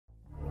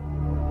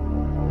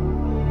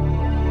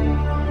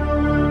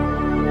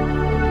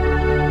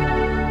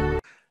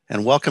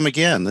and welcome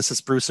again. This is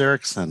Bruce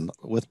Erickson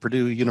with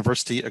Purdue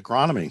University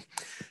Agronomy.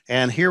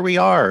 And here we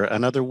are,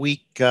 another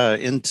week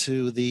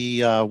into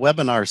the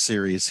webinar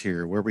series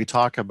here, where we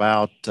talk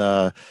about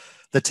the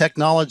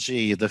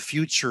technology, the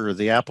future,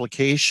 the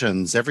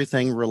applications,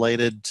 everything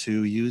related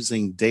to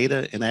using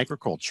data in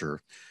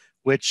agriculture,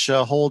 which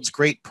holds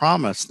great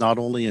promise, not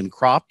only in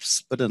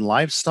crops, but in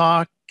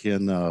livestock,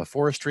 in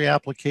forestry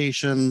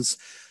applications,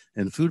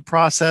 in food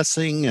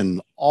processing,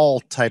 and all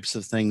types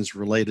of things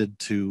related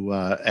to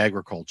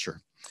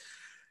agriculture.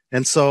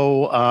 And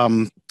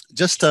so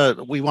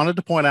we wanted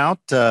to point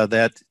out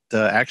that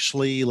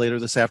actually later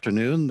this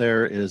afternoon,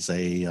 there is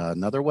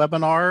another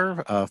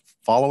webinar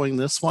following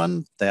this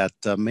one that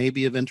may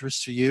be of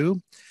interest to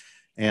you.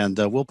 And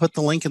we'll put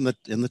the link in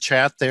the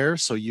chat there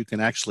so you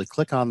can actually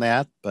click on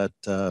that. But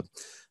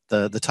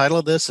the title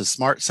of this is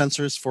Smart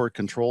Sensors for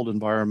Controlled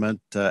Environment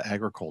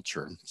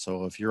Agriculture.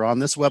 So if you're on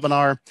this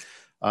webinar,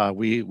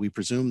 we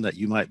presume that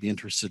you might be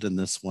interested in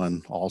this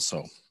one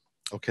also.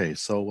 Okay,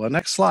 so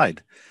next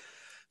slide.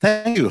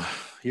 Thank you.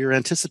 You're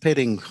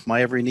anticipating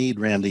my every need,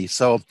 Randy.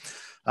 So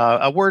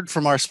a word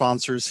from our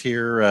sponsors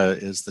here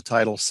is the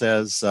title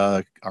says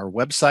our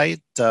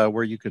website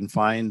where you can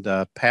find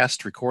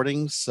past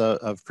recordings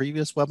of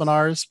previous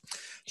webinars.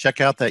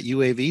 Check out that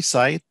UAV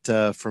site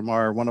from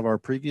one of our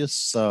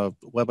previous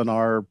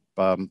webinar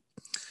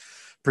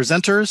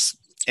presenters.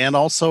 And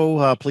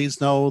also, please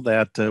know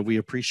that we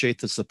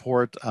appreciate the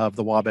support of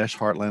the Wabash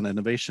Heartland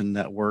Innovation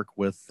Network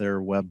with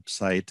their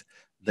website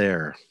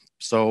there.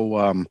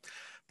 So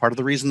part of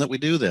the reason that we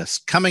do this,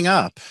 coming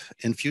up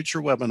in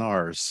future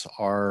webinars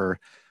are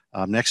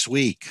next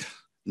week,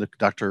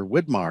 Dr.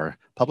 Widmar,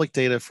 Public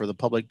Data for the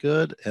Public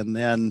Good, and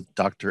then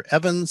Dr.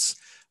 Evans,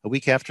 a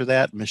week after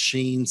that,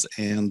 Machines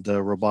and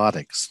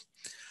Robotics.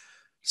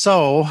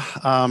 So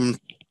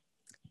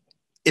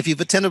if you've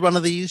attended one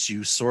of these,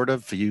 you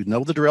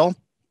know the drill.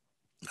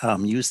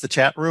 Use the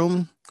chat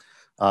room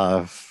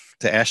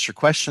to ask your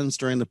questions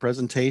during the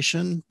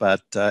presentation,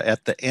 but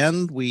at the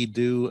end we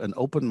do an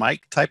open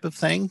mic type of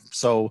thing.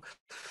 So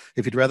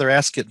if you'd rather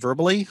ask it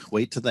verbally,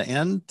 wait to the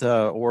end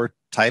or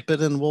type it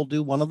and we'll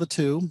do one of the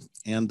two.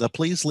 And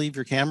please leave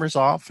your cameras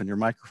off and your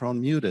microphone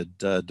muted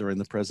during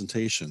the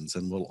presentations,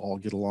 and we'll all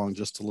get along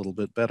just a little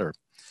bit better.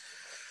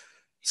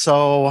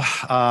 So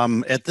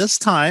at this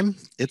time,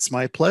 it's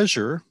my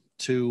pleasure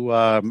to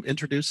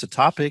introduce a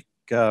topic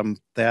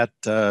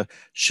that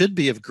should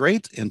be of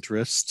great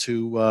interest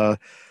to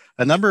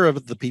a number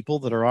of the people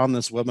that are on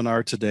this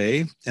webinar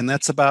today, and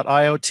that's about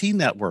IoT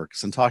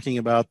networks and talking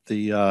about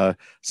the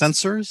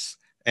sensors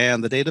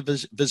and the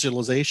data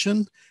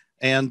visualization.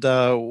 And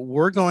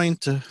we're going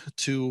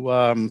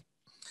to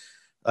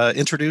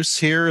introduce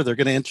here, I'm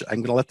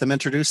going to let them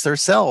introduce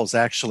themselves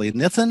actually.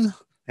 Nithin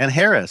and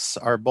Harris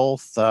are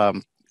both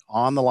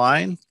on the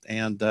line,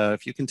 and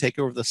if you can take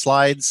over the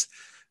slides.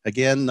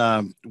 Again,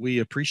 we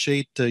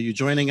appreciate you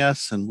joining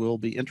us, and we'll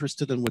be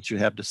interested in what you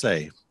have to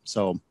say.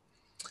 So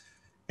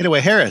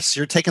anyway, Harris,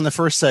 you're taking the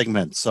first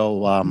segment.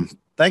 So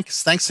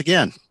thanks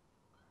again.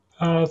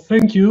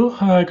 Thank you.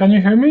 Can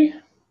you hear me?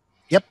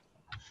 Yep.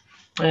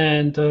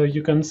 And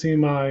you can see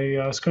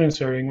my screen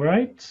sharing,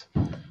 right?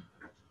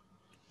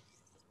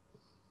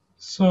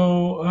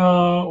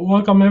 So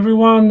welcome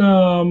everyone.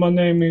 My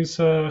name is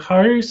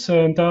Harris,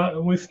 and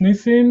with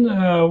Nithin,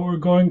 we're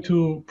going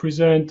to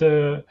present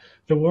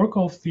the work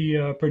of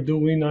the Purdue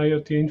WHIN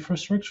IoT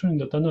infrastructure and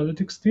data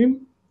analytics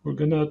team. We're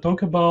going to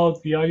talk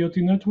about the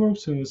IoT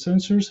networks and the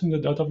sensors and the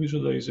data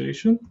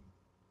visualization.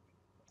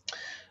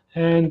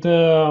 And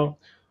the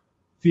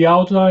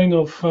outline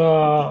of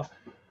the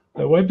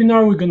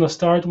webinar, we're going to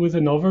start with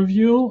an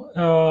overview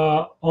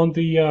on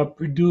the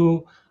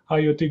Purdue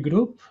IoT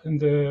group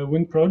and the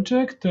WHIN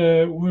project.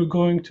 We're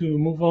going to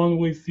move on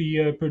with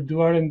the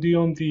Purdue R&D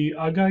on the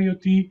Ag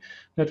IoT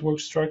network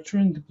structure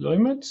and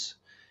deployments.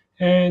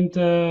 And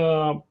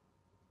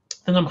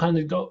I'm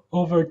handing it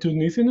over to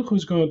Nithin,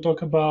 who's going to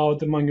talk about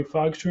the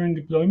manufacturing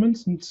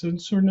deployments and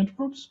sensor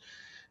networks.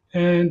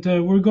 And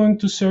we're going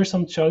to share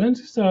some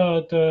challenges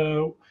that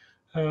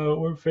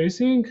we're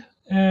facing.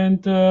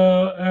 And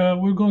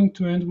we're going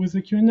to end with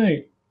a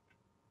Q&A.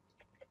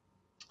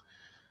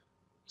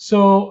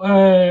 So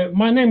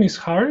my name is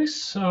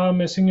Harris.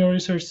 I'm a senior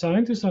research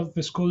scientist at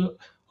the School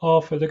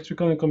of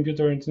Electrical and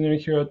Computer Engineering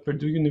here at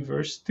Purdue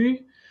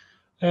University.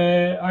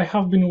 I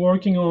have been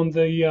working on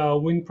the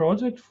WHIN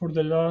project for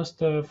the last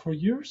 4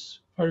 years,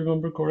 if I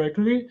remember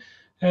correctly.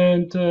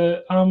 And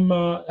I'm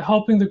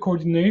helping the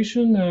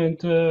coordination and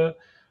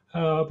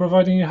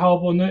providing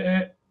help on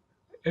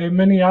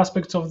many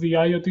aspects of the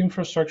IoT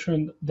infrastructure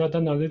and data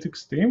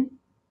analytics team.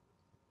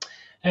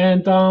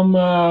 And I'm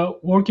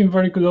working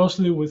very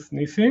closely with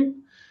Nithin,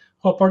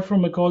 who, apart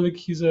from a colleague,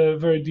 he's a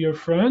very dear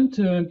friend.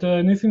 And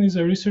Nithin is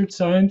a research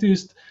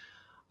scientist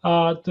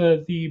at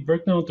the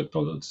Berkeley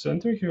Technology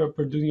Center here at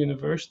Purdue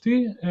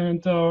University.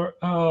 And our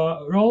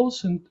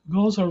roles and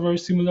goals are very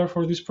similar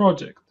for this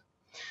project.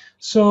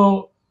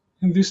 So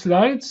in these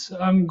slides,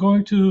 I'm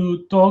going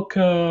to talk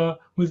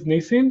with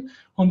Nithin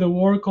on the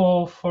work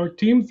of our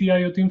team, the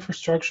IoT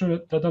infrastructure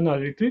data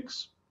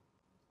analytics.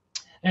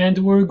 And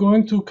we're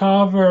going to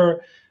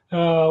cover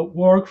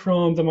work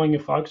from the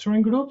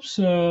manufacturing groups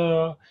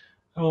on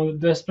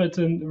Despot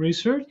and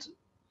research.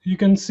 You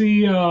can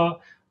see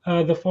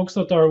the folks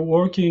that are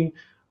working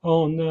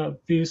on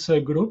these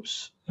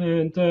groups,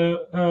 and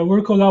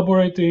we're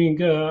collaborating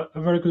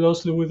very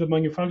closely with the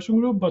manufacturing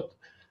group, but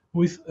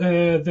with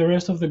the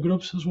rest of the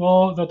groups as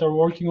well that are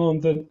working on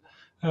the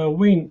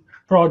WHIN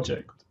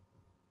project.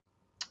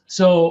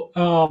 So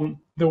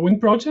the WHIN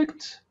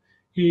project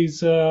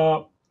is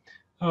for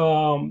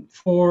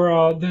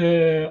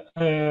the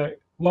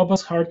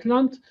Wabash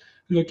Heartland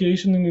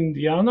location in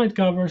Indiana. It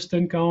covers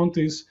 10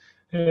 counties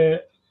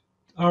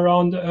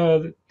around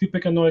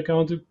Tippecanoe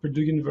County,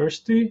 Purdue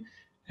University.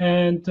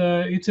 And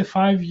it's a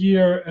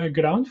 5-year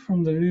grant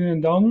from the Lean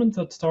Endowment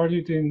that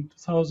started in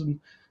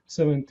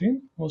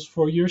 2017, was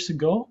 4 years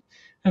ago.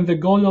 And the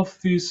goal of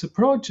this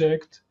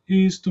project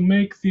is to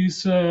make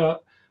these 10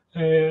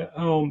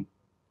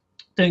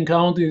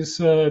 counties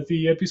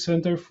the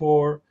epicenter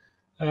for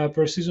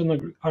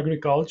precision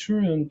agriculture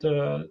and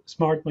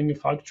smart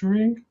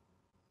manufacturing,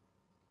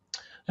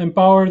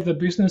 empower the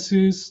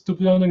businesses to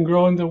plant and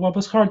grow in the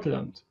Wabash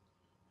Heartland.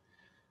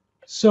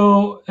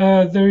 So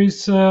there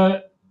is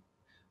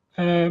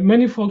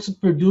many folks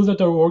at Purdue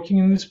that are working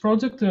in this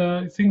project.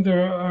 I think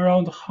there are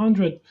around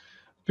 100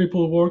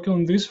 people working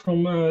on this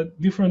from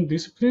different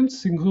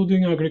disciplines,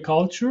 including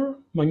agriculture,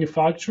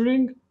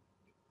 manufacturing,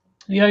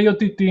 the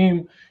IoT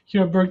team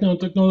here at Berkeley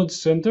Technology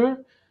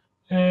Center,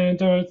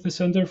 and are at the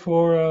Center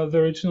for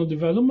the Regional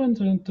Development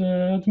and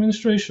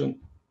Administration.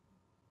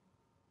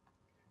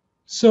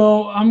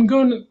 So I'm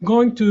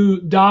going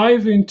to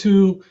dive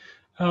into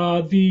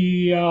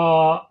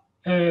the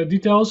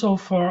details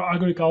of our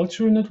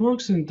agriculture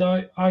networks and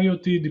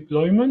IoT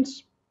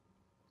deployments.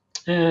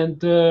 And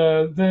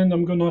then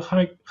I'm going to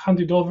hand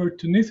it over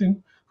to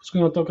Nithin, who's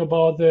going to talk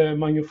about the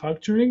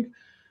manufacturing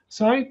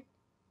side.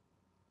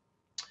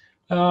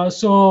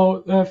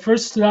 So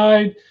first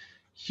slide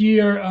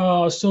here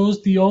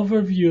shows the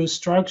overview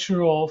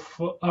structure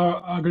of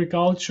our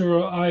agriculture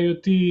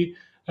IoT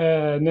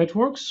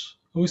networks.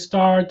 We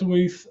start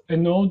with a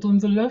node on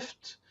the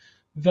left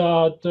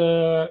that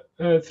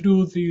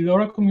through the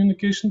LoRa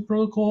communication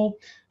protocol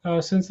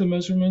sends the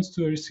measurements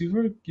to a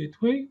receiver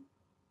gateway.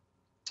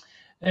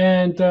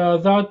 And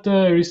that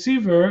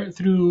receiver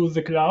through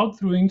the cloud,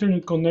 through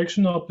internet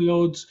connection,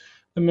 uploads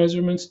the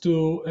measurements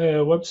to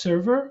a web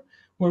server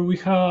where we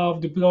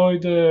have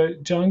deployed the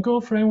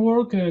Django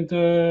framework, and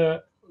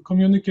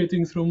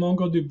communicating through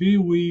MongoDB,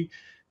 we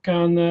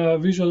can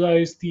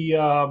visualize the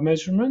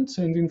measurements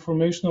and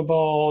information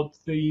about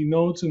the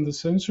nodes and the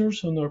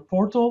sensors on our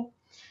portal.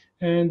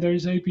 And there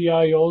is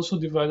API also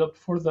developed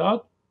for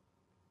that.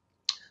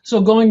 So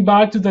going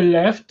back to the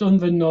left on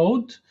the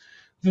node,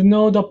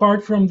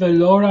 apart from the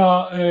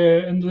LoRa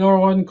and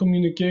LoRaWAN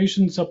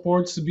communication,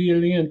 supports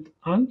BLE and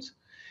ANT.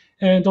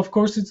 And of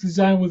course, it's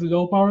designed with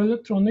low power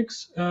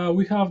electronics.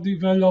 We have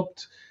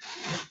developed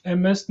a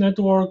mesh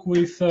network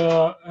with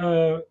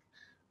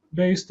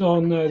based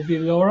on the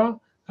LoRa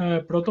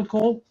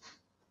protocol.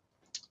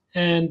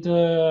 And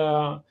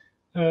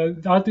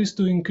that is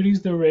to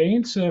increase the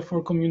range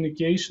for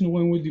communication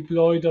when we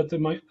deploy it at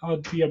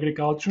the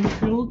agricultural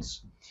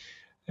fields.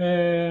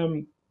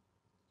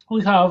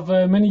 We have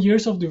many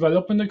years of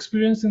development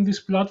experience in this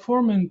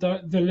platform, and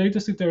the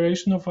latest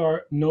iteration of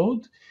our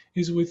node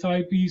is with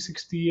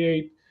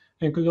IP68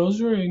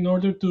 enclosure in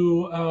order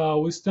to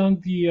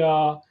withstand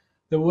the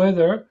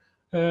weather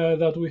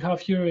that we have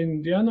here in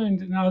Indiana and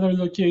in other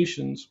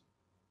locations.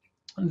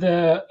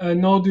 The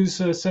node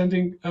is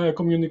sending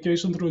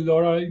communication through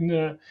LoRa in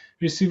a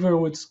receiver,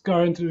 which is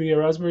currently a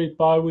Raspberry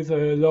Pi with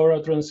a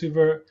LoRa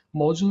transceiver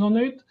module on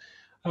it.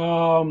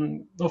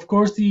 Of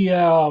course, the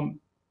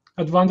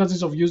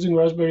advantages of using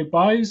Raspberry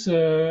Pi is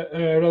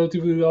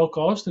relatively low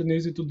cost and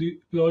easy to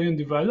deploy and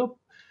develop.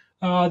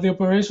 The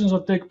operations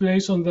that take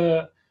place on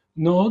the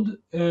node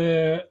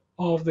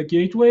of the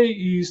gateway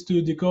is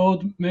to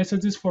decode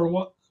messages,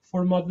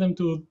 format them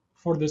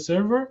for the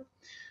server,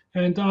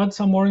 and add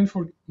some more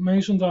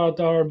information that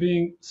are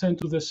being sent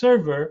to the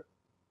server,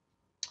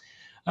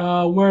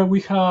 where we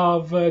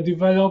have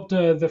developed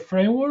the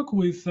framework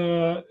with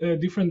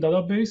different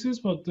databases,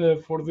 but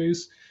for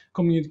this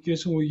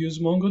communication we use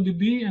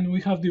MongoDB, and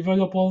we have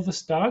developed all the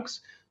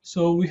stacks.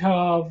 So we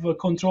have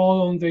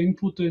control on the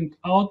input and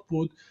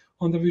output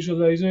on the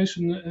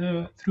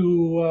visualization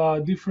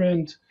through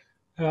different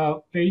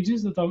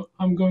pages that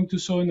I'm going to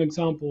show an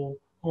example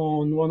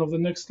on one of the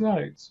next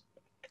slides.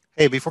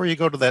 Hey, before you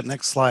go to that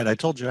next slide, I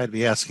told you I'd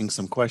be asking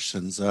some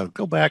questions.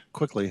 Go back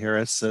quickly,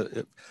 Harris.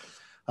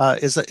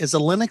 Is a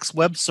Linux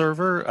web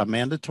server a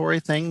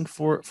mandatory thing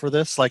for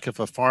this? Like if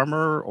a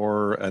farmer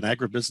or an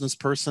agribusiness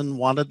person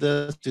wanted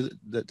this,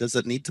 does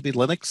it need to be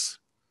Linux?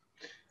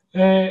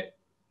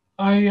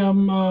 I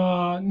am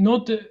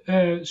not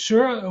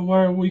sure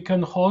where we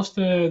can host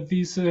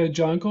this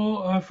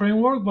Django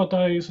framework, but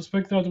I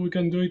suspect that we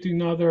can do it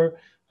in other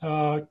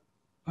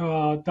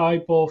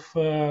type of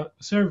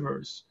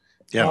servers.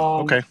 Yeah,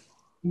 okay.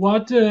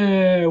 What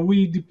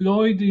we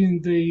deployed in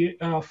the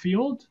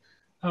field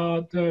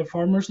the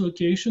farmer's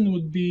location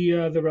would be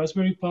the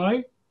Raspberry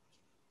Pi.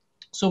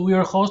 So we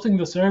are hosting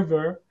the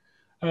server,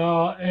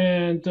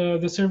 and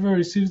the server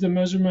receives the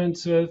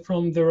measurements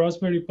from the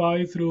Raspberry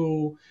Pi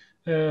through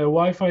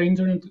Wi-Fi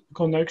internet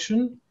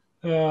connection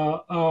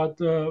at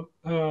the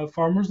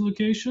farmer's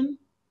location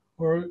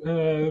or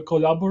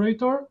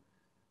collaborator.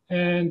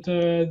 And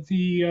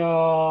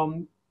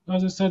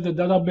as I said, the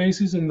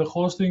databases and the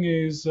hosting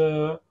is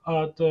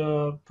at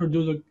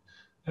Purdue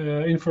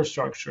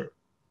infrastructure.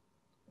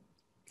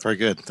 Very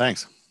good.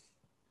 Thanks.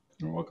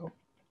 You're welcome.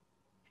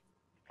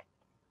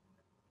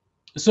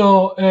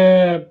 So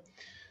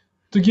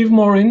to give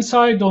more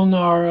insight on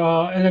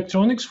our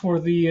electronics for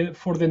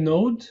the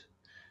node,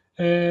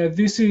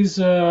 this is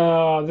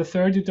the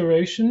third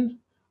iteration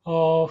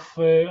of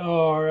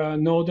our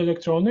node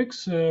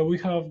electronics. We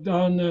have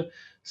done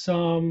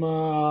some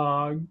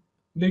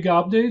big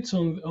updates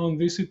on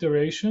this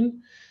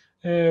iteration.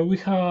 We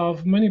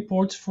have many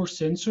ports for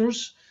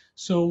sensors,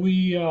 so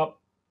we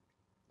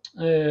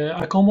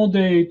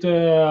accommodate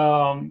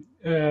the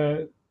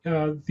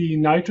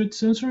nitrate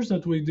sensors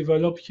that we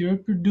develop here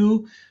at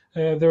Purdue.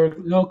 They're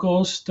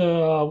low-cost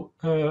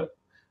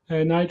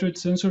nitrate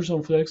sensors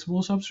on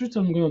flexible substrates.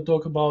 I'm going to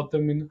talk about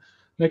them in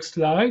next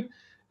slide.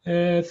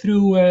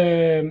 Through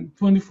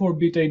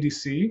 24-bit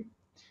ADC.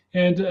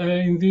 And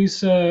in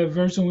this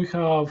version, we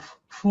have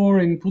 4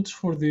 inputs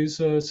for these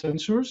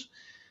sensors.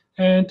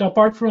 And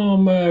apart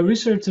from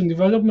research and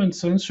development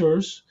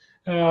sensors,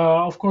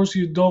 of course,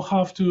 you don't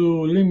have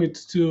to limit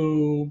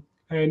to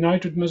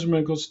nitrate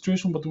measurement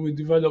concentration, but we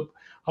develop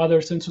other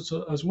sensors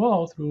as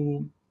well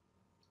through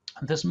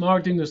the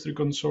Smart Industry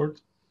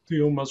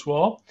Consortium as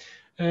well.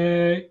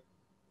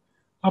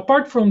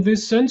 Apart from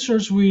these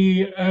sensors,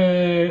 we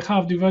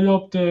have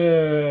developed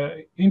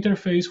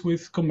interface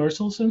with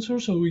commercial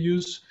sensors. So we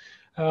use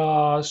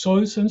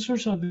soil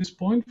sensors at this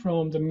point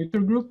from the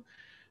meter group.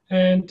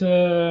 And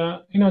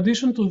in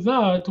addition to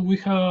that, we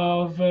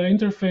have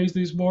interfaced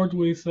this board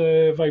with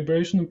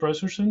vibration and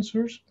pressure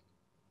sensors.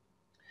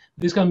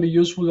 This can be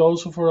useful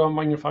also for our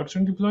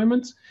manufacturing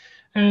deployments.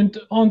 And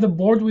on the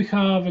board, we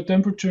have a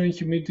temperature and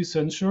humidity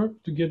sensor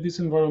to get these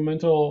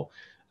environmental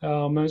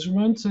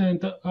measurements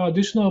and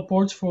additional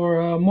ports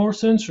for more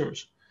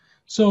sensors.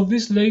 So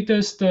this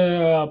latest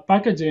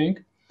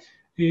packaging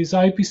is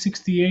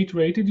IP68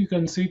 rated. You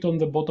can see it on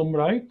the bottom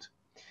right.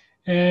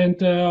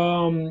 And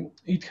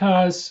it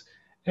has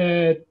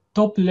a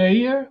top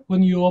layer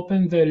when you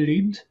open the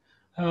lid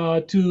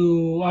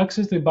to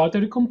access the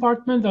battery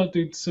compartment that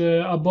it's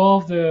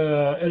above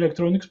the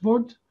electronics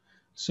board.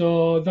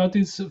 So that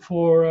is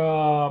for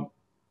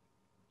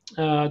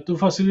to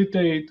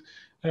facilitate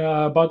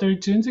battery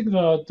changing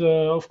that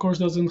of course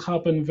doesn't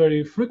happen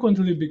very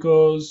frequently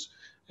because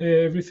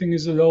everything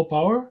is low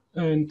power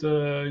and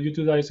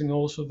utilizing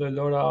also the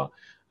LoRa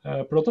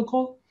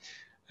protocol.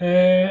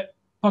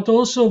 But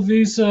also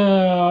this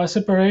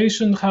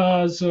separation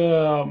has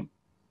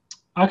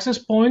access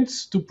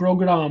points to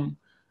program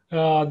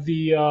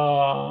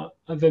the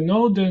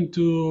node and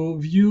to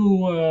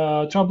view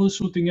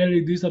troubleshooting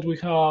LEDs that we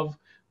have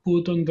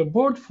put on the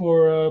board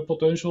for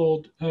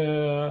potential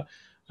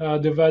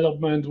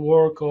development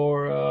work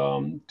or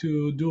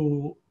to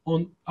do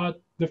at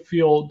the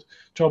field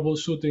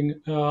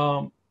troubleshooting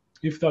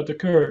if that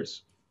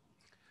occurs.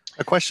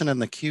 A question in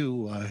the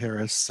queue,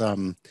 Harris.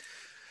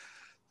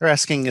 They're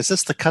asking, is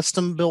this the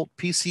custom-built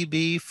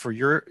PCB for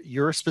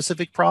your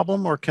specific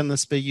problem, or can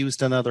this be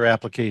used in other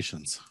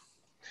applications?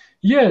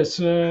 Yes,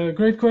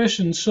 great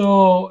question.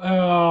 So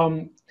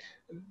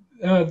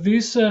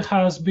this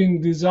has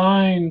been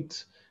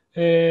designed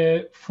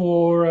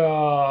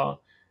for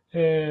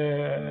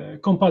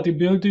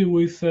compatibility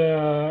with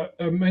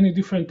many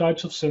different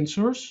types of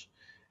sensors.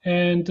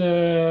 And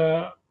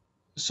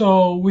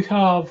so we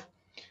have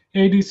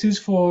ADCs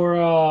for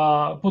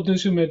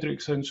potentiometric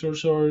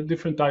sensors or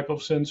different type of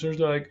sensors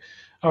like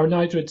our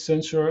nitrate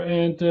sensor.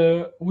 And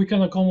we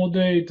can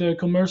accommodate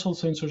commercial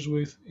sensors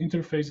with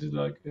interfaces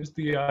like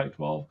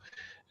SDI12.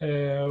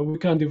 We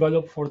can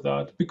develop for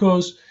that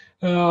because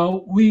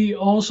we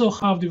also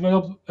have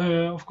developed,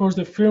 of course,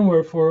 the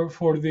firmware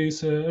for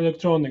this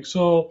electronics.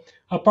 So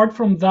apart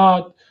from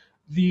that,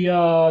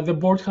 the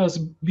board has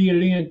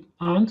BLE and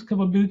ANT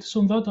capabilities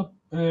on that,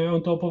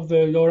 on top of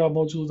the LoRa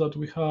module that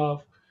we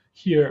have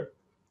here.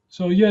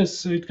 So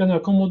yes, it can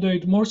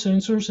accommodate more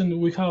sensors, and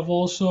we have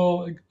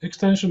also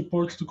extension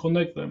ports to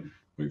connect them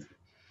with.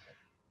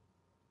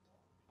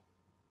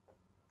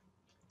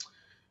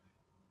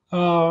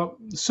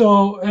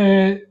 So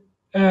to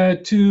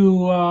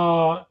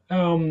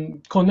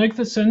connect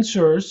the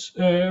sensors,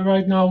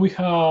 right now we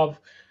have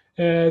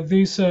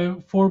these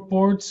 4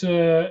 ports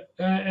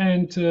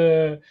and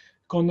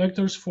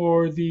connectors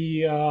for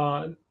the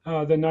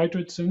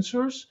nitrate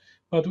sensors.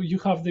 But you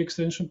have the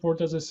extension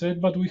port, as I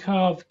said, but we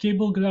have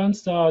cable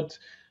glands that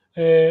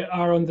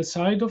are on the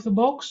side of the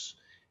box.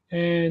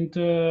 And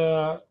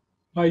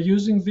by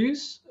using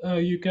this,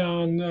 you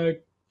can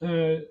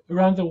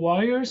run the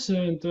wires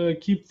and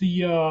keep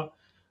the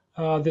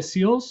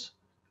seals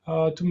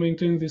to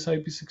maintain this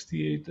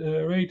IP68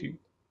 rating.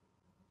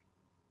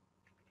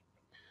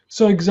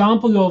 So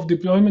example of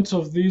deployments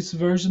of this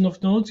version of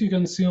Nodes you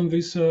can see on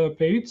this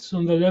page.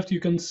 On the left,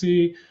 you can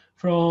see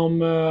from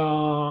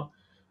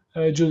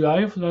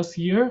July of last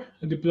year,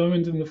 a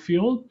deployment in the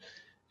field.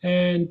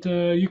 And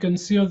you can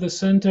see at the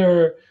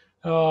center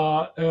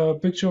a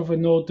picture of a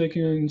node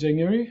taken in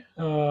January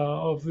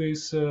of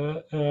this,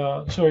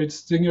 sorry,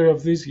 it's January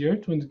of this year,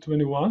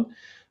 2021.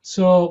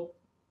 So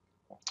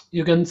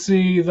you can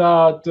see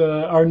that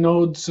our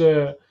nodes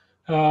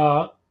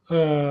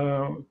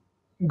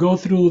go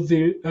through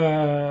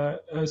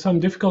some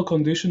difficult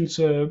conditions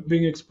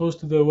being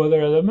exposed to the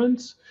weather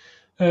elements.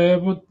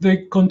 But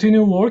they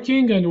continue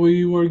working, and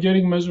we were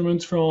getting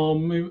measurements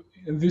from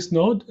this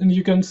node. And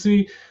you can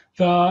see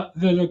the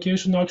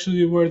location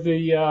actually where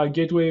the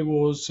gateway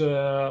was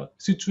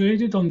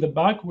situated on the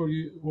back,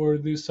 where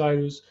this side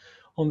is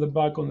on the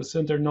back on the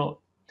center node.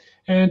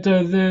 And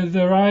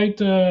the right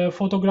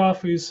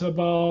photograph is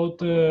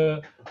about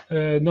a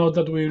node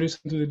that we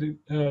recently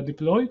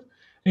deployed.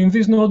 In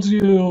these nodes,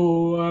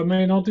 you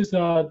may notice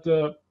that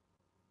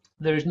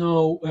there is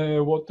no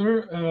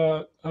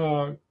water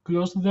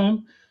close to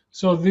them.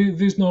 So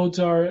these nodes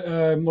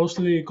are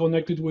mostly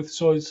connected with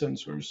soil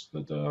sensors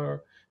that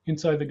are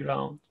inside the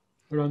ground,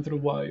 run through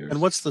wires.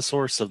 And what's the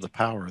source of the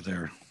power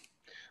there?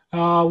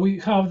 We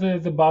have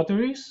the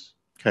batteries.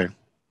 Okay.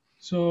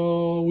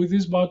 So with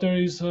these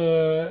batteries,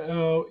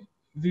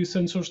 these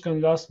sensors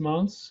can last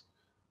months,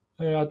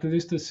 at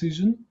least a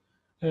season.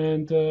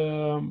 And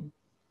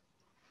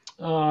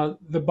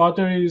the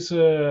batteries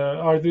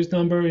are this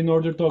number in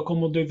order to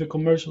accommodate the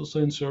commercial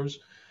sensors.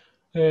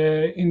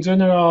 In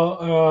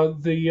general,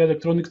 the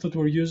electronics that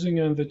we're using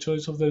and the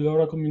choice of the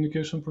LoRa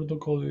communication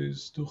protocol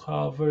is to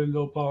have very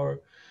low power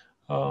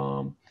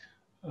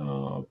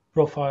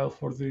profile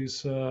for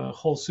this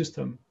whole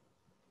system.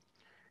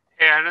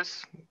 Hey,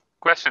 Alice,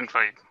 question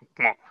for you.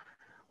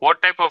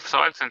 What type of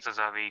soil sensors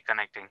are we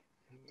connecting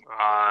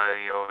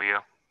over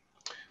here?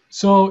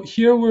 So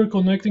here we're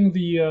connecting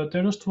the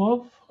Teros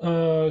 12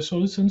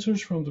 solid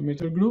sensors from the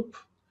meter group.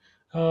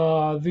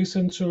 These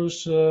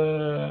sensors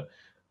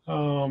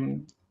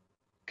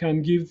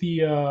can give the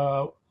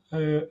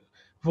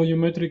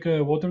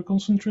volumetric water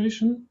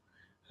concentration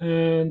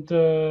and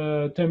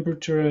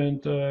temperature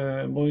and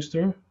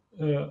moisture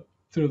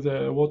through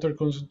the water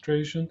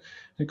concentration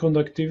and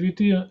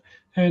conductivity.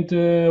 And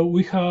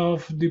we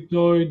have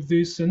deployed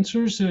these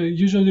sensors.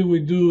 Usually we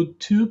do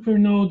 2 per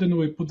node, and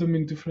we put them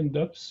in different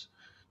depths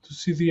to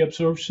see the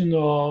absorption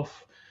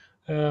of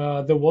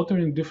the water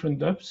in different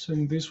depths.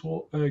 And this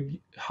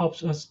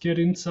helps us get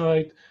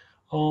insight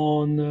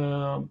on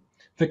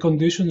the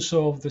conditions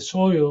of the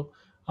soil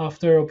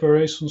after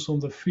operations on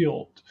the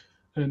field,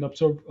 and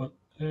absorb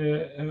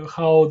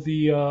how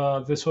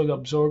the soil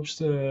absorbs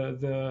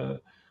the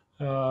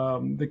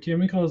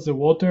chemicals, the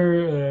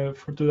water,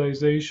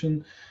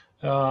 fertilization,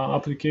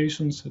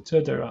 applications,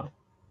 etc.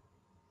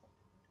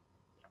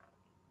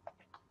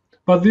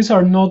 But these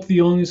are not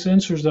the only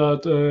sensors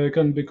that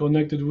can be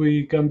connected.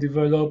 We can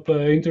develop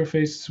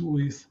interfaces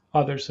with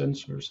other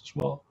sensors as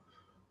well.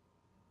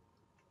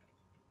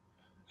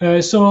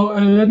 So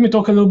let me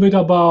talk a little bit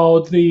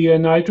about the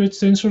nitrate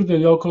sensor, the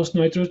low-cost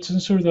nitrate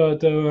sensor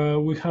that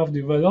we have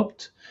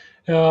developed.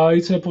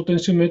 It's a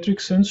potentiometric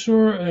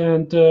sensor,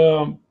 and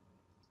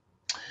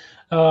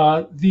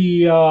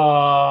the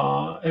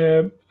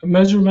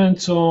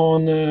measurements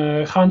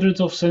on hundreds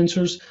of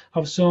sensors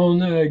have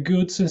shown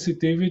good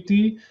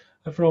sensitivity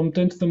from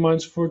 10 to the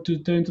minus 4 to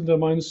 10 to the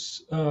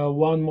minus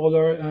 1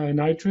 molar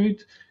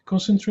nitrate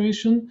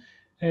concentration,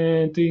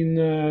 and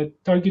in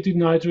targeted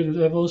nitrate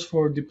levels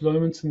for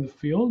deployments in the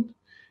field.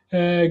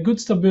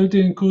 Good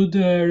stability and good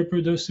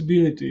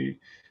reproducibility.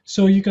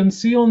 So you can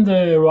see on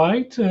the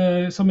right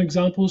some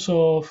examples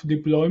of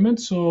deployment.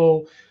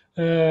 So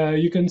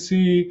you can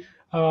see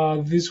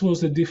this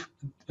was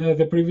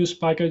the previous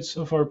package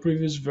of our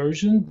previous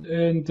version,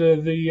 and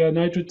the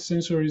nitrate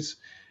sensor is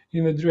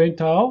in the drain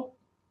towel.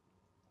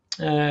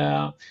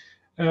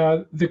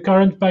 The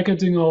current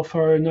packaging of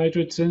our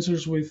nitrate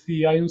sensors with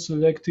the ion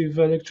selective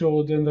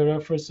electrode and the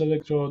reference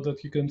electrode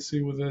that you can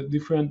see with a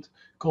different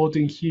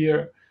coating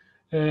here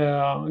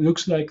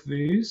looks like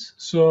this.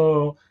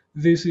 So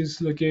this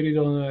is located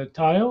on a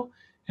tile,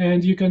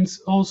 and you can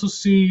also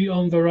see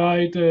on the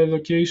right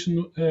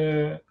location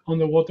on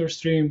the water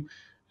stream,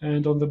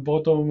 and on the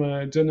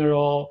bottom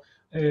general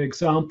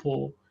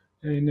example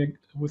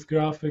with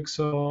graphics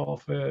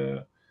of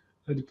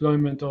a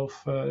deployment of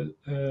a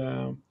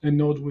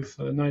node with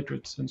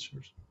nitrate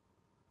sensors.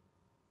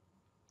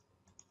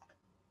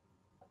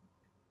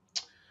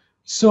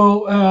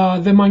 So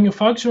the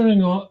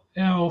manufacturing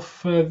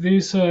of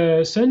this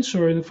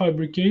sensor and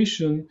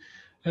fabrication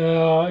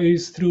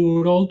is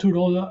through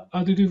roll-to-roll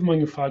additive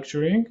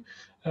manufacturing,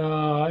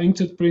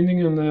 inkjet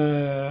printing,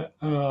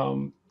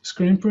 and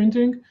screen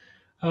printing.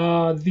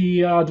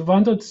 The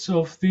advantage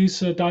of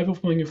this type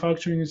of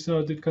manufacturing is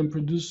that it can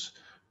produce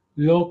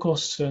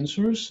low-cost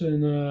sensors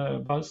in a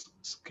vast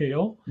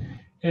scale,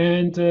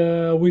 and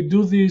we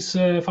do this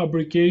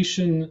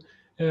fabrication.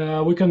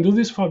 We can do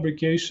this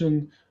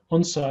fabrication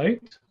on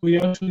site. We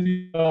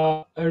actually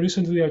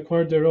recently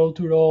acquired the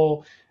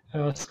roll-to-roll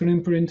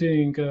screen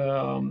printing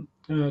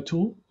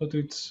tool that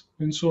it's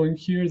been showing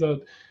here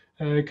that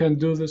can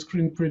do the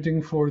screen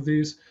printing for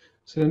these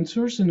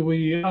sensors, and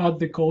we add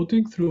the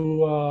coating through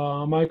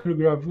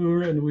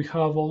microgravure, and we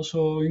have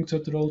also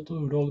inkjet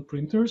roll-to-roll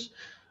printers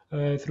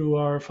through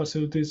our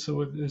facilities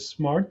with the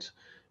SMART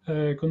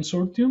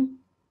consortium.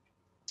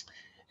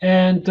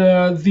 And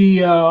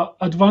the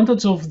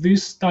advantage of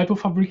this type of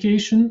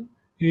fabrication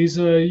is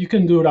you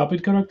can do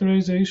rapid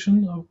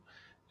characterization,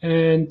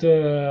 and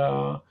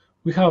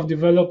we have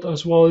developed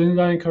as well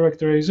inline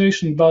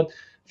characterization, but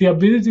the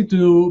ability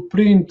to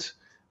print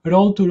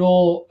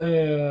roll-to-roll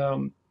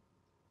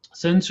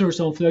sensors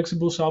on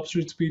flexible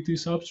substrates, PT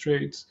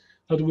substrates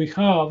that we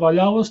have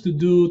allow us to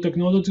do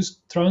technologies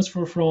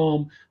transfer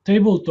from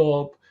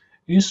tabletop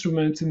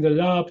instruments in the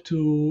lab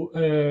to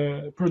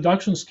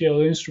production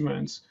scale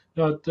instruments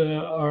that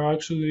are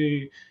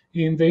actually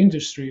in the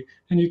industry.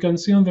 And you can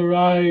see on the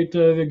right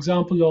the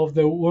example of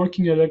the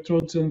working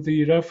electrodes and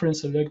the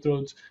reference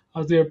electrodes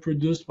as they are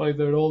produced by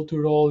the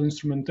roll-to-roll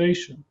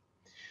instrumentation.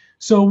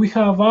 So we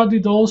have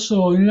added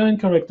also inline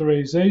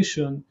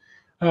characterization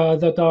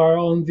that are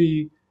on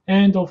the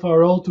end of our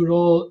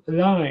roll-to-roll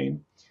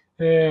line.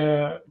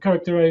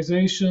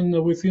 Characterization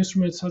with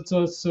instruments such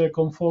as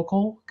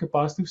confocal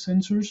capacitive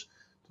sensors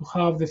to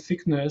have the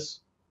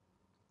thickness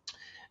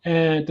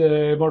and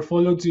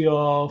morphology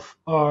of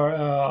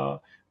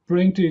our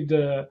printed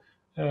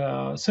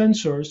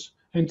sensors,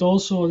 and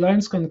also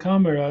line scan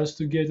cameras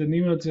to get an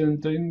image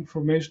and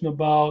information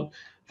about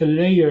the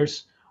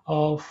layers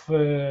of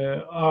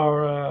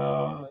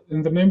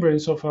in the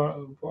membranes of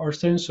our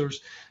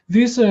sensors.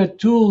 These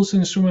tools,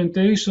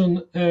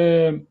 instrumentation,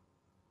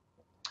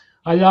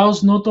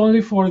 allows not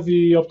only for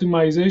the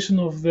optimization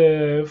of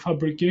the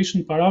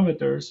fabrication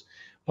parameters,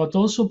 but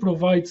also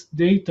provides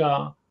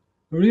data,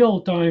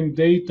 real-time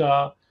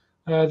data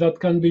that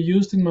can be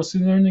used in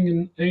machine learning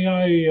and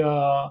AI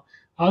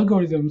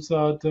algorithms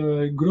that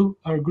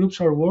our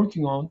groups are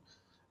working on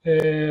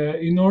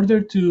in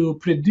order to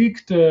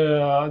predict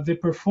the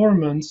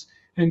performance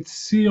and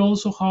see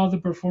also how the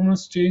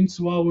performance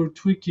changes while we're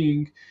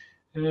tweaking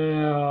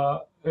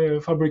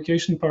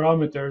fabrication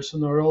parameters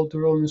on our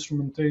roll-to-roll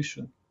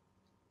instrumentation.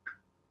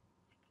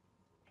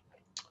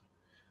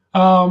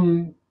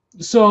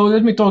 So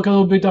let me talk a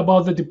little bit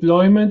about the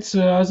deployments.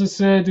 As I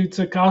said, it's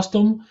a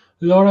custom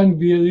LoRa and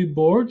BLE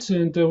boards,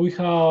 and we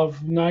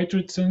have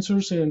nitrate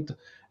sensors and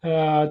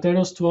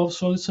Teros 12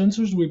 solid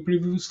sensors. We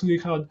previously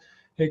had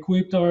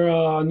equipped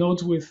our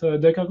nodes with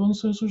decacon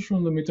sensors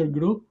from the meter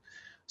group.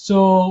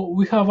 So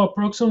we have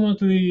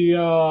approximately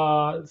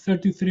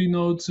 33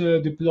 nodes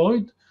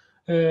deployed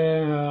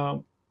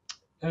in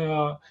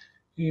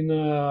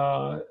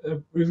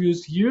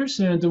previous years,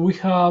 and we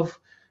have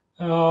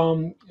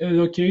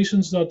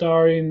locations that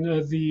are in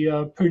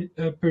the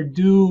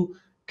Purdue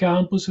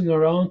campus and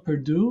around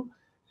Purdue,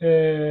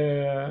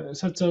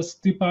 such as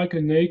Tipac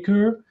and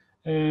Acre,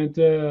 and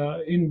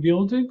in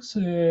buildings.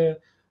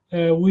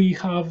 We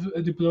have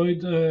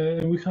deployed,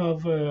 and we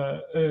have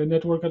a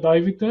network at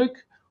Ivy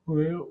Tech.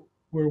 We're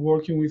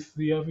working with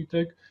the Ivy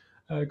Tech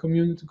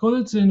community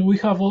college, and we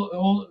have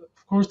all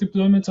of course,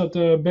 deployments at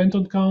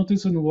Benton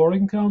counties and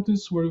Warren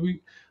counties, where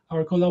we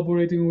are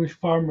collaborating with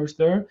farmers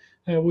there,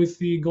 with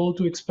the goal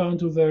to expand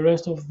to the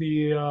rest of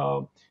the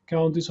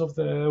counties of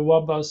the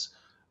Wabash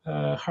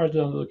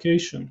Heartland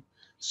location.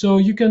 So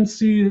you can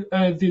see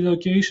the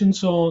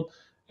locations on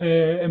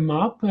a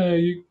map.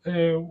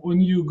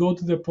 When you go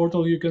to the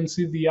portal, you can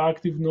see the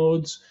active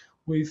nodes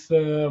with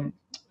a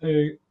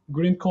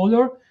green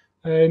color,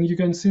 and you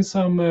can see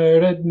some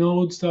red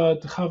nodes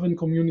that haven't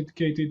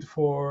communicated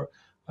for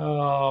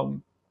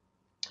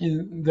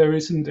in the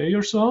recent day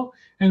or so.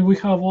 And we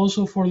have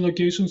also 4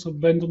 locations of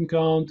Benton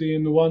County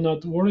and 1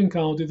 at Warren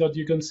County that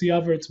you can see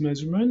average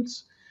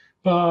measurements.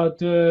 But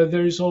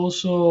there is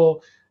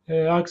also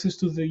access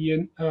to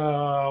the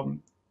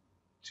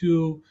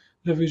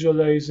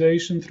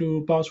visualization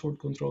through password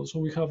control. So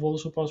we have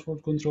also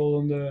password control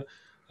on the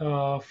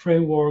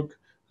framework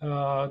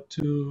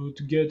to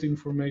get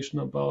information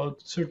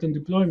about certain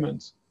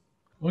deployments.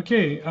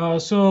 Okay,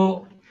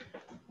 so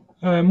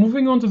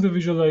moving on to the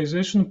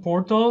visualization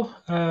portal,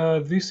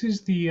 this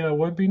is the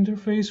web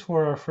interface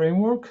for our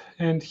framework,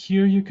 and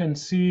here you can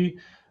see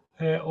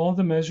all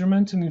the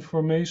measurements and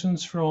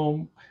informations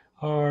from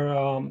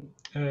our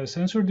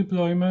sensor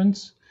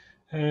deployments,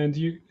 and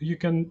you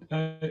can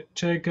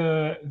check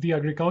the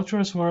agriculture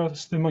as well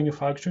as the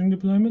manufacturing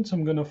deployments.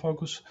 I'm going to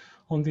focus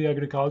on the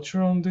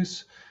agriculture on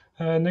this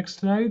next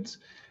slide.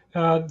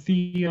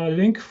 The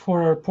link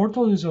for our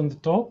portal is on the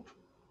top,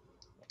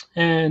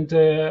 and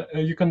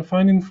you can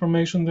find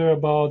information there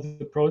about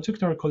the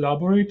project, our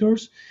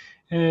collaborators,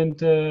 and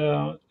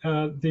the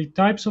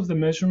types of the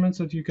measurements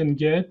that you can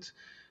get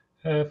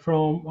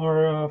from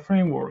our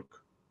framework.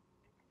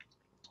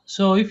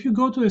 So if you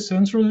go to the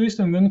sensor list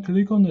and then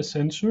click on the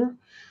sensor,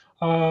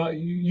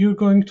 you're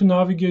going to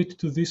navigate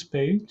to this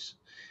page.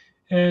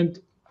 And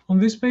On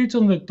this page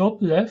on the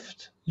top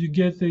left, you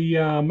get the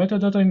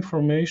metadata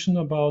information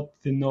about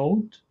the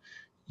node.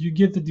 You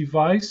get the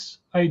device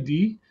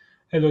ID,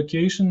 a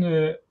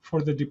location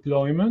for the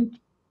deployment,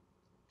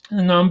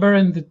 a number,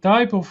 and the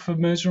type of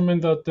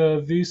measurement that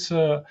this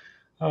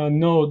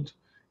node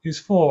is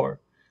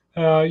for.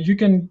 You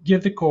can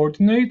get the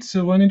coordinates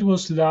when it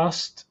was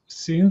last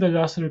seen, the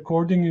last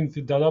recording in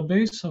the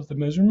database of the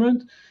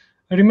measurement,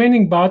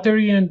 remaining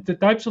battery, and the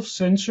types of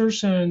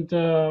sensors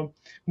and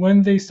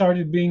when they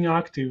started being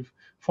active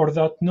for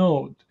that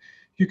node.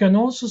 You can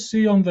also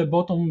see on the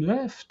bottom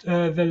left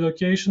the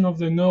location of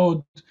the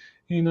node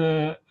in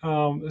a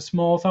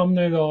small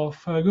thumbnail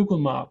of Google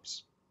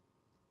Maps.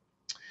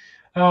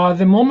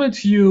 The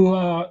moment you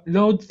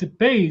load the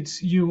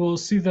page, you will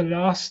see the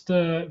last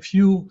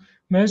few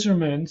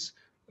measurements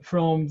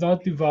from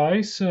that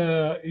device.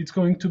 It's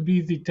going to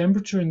be the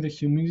temperature and the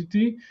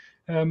humidity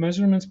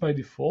measurements by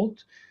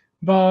default.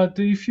 But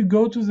if you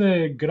go to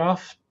the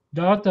graph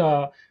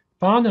data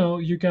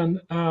panel, you can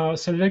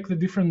select the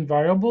different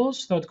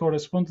variables that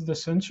correspond to the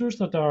sensors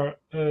that are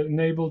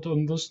enabled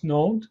on this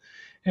node.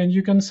 And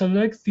you can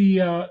select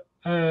the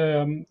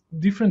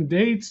different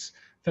dates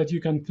that you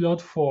can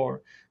plot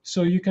for.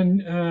 So you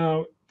can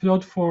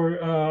plot for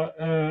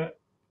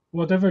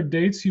whatever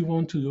dates you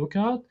want to look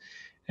at.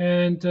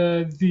 And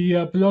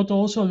the plot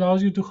also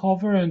allows you to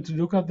hover and to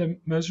look at the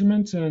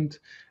measurements and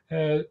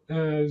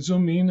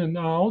zoom in and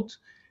out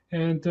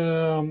and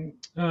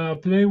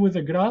play with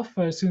the graph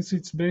since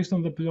it's based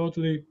on the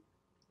Plotly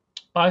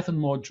Python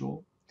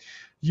module.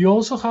 You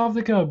also have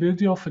the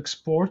capability of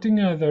exporting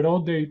the raw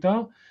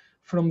data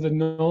from the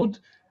node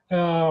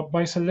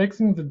by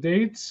selecting the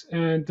dates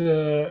and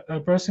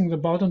pressing the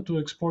button to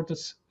export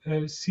as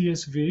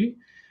CSV.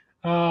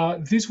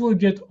 This will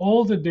get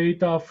all the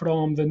data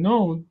from the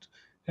node,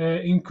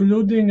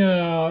 including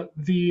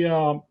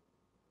the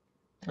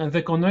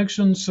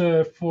connections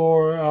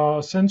for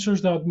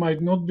sensors that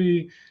might not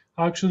be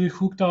actually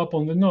hooked up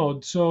on the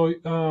node. So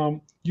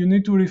you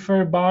need to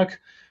refer back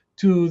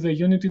to the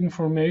unit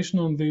information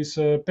on this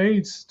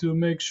page to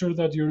make sure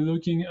that you're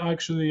looking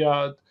actually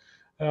at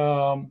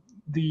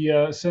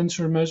the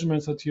sensor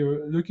measurements that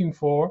you're looking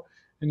for,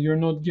 and you're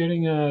not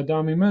getting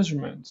dummy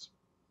measurements.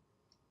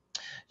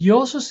 You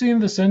also see in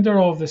the center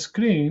of the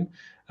screen,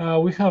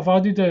 we have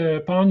added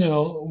a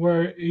panel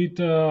where it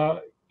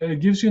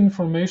gives you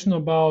information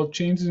about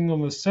changes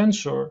on the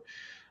sensor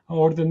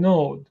or the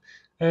node.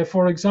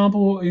 For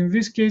example, in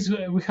this case,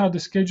 we had a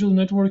scheduled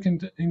network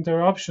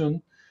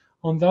interruption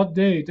on that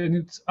date, and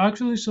it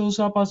actually shows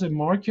up as a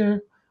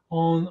marker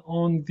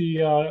on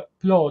the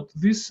plot.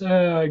 This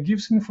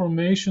gives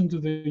information to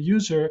the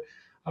user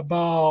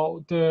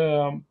about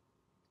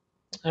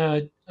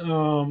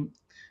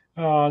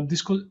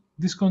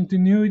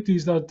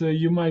discontinuities that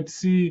you might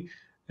see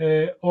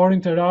or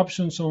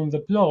interruptions on the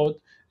plot,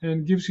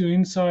 and gives you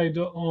insight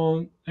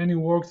on any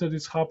work that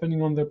is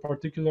happening on the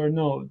particular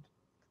node.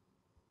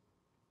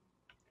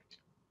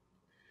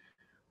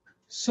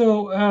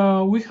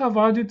 So we have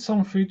added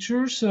some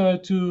features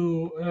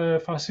to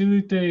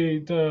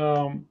facilitate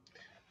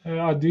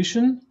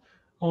addition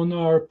on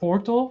our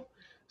portal.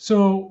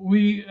 So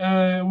we,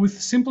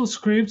 with simple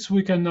scripts,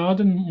 we can add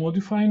and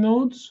modify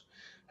nodes.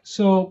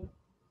 So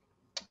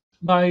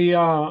by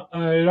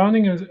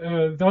running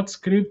that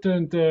script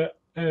and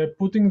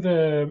putting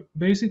the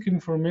basic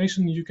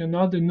information, you can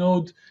add a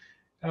node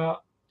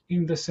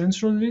in the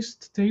sensor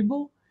list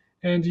table,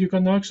 and you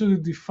can actually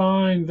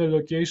define the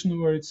location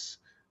where it's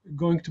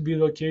going to be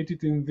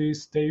located in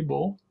this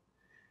table.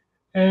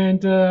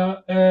 And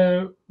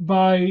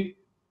by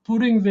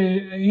putting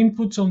the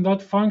inputs on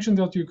that function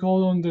that you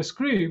call on the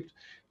script,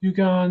 you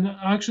can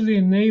actually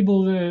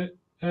enable the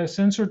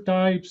sensor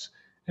types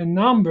and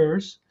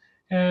numbers,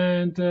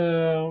 and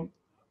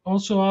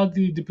also add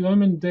the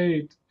deployment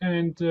date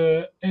and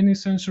any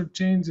sensor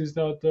changes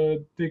that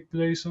take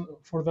place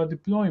for that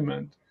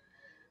deployment.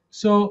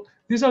 So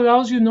this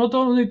allows you not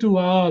only to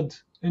add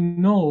a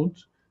node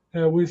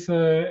with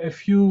a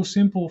few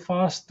simple,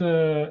 fast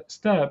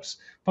steps,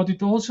 but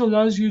it also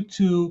allows you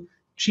to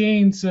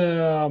change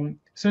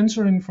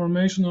sensor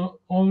information on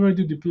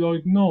already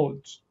deployed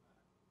nodes.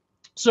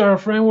 So our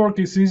framework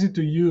is easy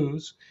to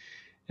use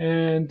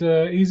and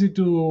easy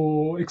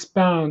to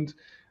expand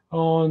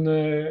on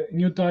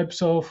new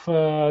types of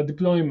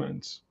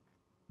deployments.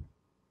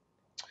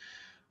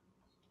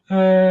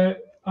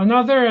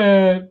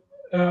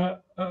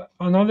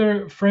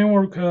 Another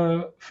framework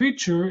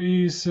feature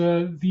is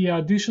the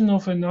addition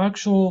of an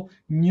actual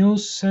new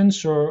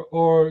sensor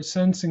or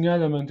sensing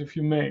element, if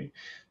you may.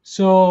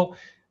 So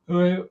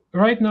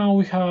right now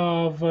we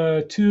have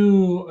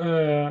two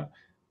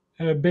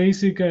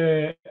basic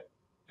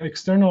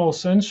external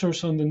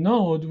sensors on the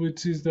node,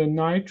 which is the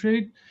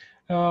nitrate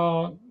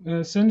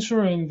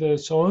sensor and the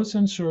soil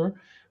sensor.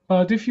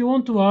 But if you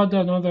want to add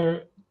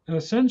another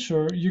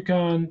sensor, you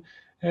can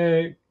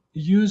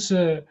use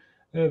the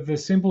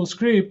simple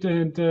script,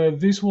 and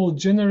this will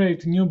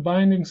generate new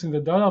bindings in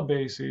the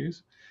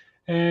databases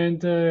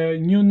and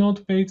new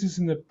node pages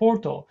in the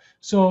portal.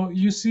 So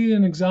you see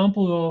an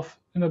example of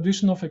an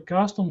addition of a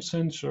custom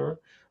sensor,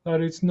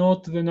 that it's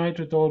not the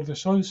nitrate or the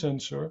soil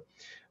sensor,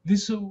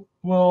 this will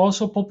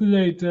also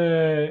populate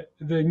the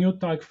new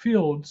tag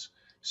fields,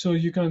 so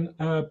you can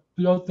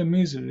plot them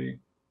easily.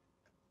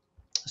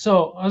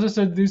 So as I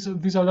said,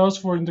 this allows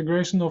for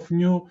integration of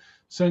new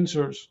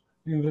sensors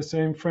in the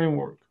same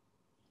framework.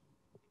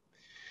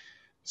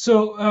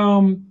 So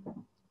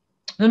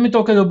let me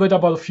talk a little bit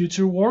about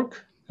future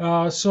work.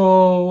 Currently,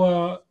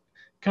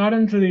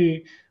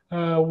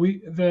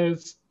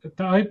 the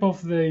type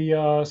of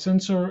the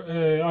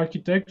sensor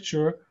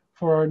architecture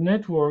for our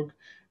network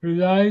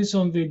relies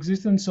on the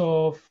existence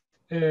of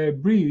a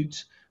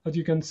bridge that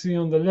you can see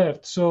on the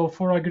left. So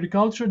for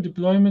agriculture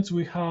deployments,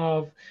 we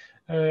have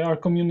our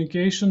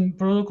communication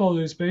protocol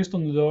is based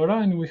on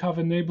LoRa, and we have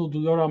enabled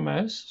LoRa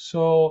mesh.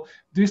 So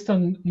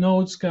distant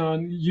nodes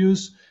can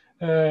use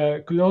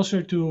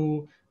closer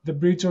to the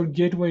bridge or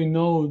gateway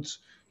nodes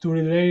to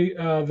relay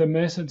the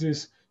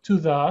messages to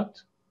that.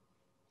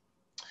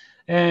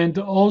 And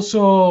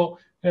also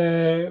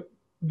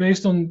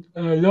based on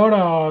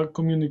LoRa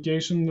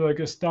communication, like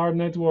a star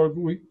network,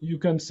 you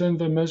can send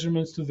the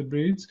measurements to the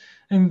bridge,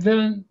 and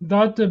then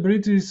that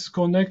bridge is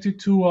connected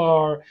to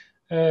our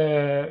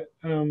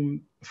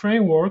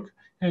framework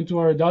and to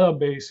our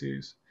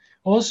databases.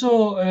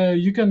 Also,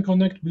 you can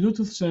connect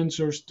Bluetooth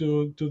sensors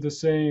to the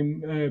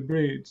same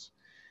bridge.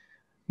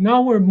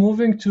 Now we're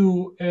moving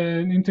to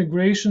an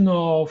integration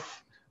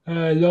of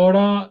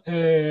LoRa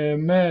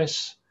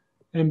mesh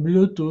and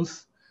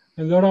Bluetooth,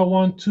 and LoRa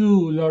 1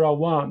 to LoRa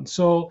 1.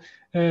 So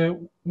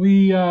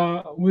we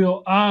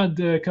will add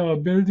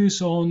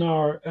capabilities on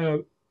our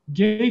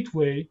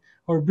gateway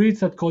or bridge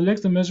that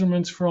collects the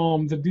measurements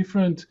from the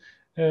different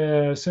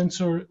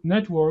sensor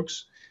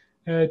networks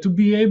to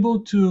be able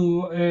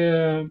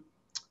to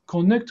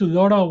connect to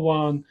LoRa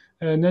 1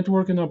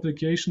 network and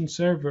application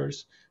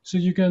servers, so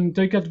you can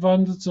take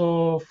advantage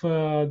of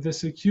the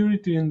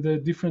security and the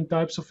different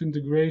types of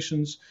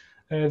integrations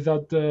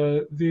that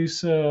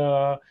this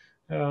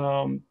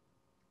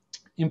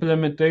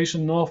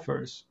implementation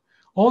offers.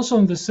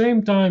 Also, at the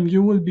same time,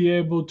 you will be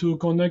able to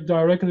connect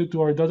directly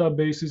to our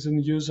databases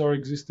and use our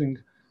existing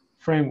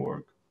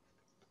framework.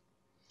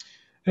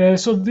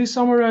 So this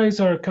summarizes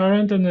our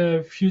current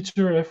and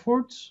future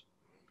efforts.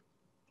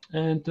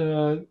 And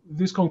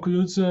this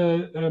concludes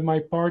my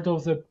part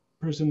of the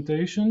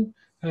presentation.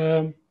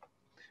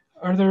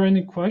 Are there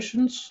any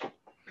questions at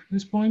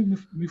this point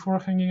before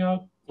hanging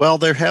out? Well,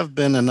 there have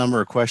been a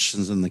number of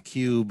questions in the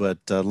queue, but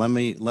let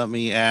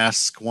me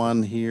ask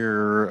one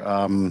here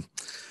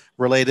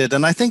related,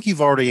 and I think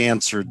you've already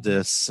answered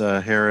this,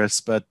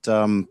 Harris. But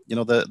you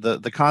know,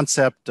 the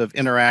concept of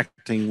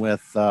interacting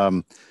with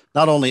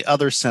not only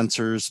other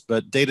sensors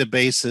but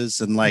databases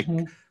and like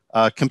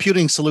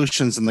computing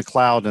solutions in the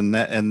cloud and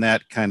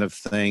that kind of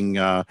thing.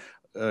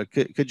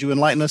 Could you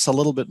enlighten us a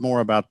little bit more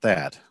about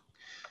that?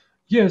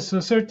 Yes,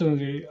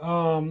 certainly.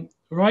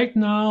 Right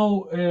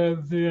now,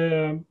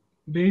 the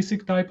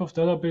basic type of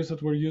database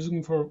that we're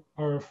using for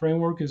our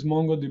framework is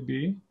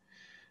MongoDB.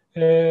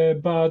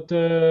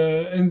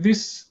 And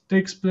this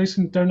takes place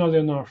internally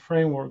in our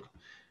framework.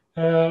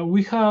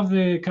 We have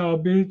the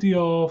capability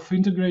of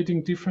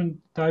integrating different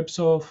types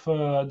of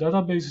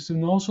databases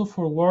and also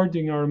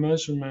forwarding our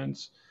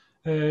measurements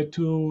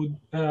to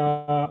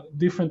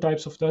different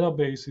types of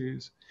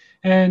databases.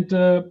 And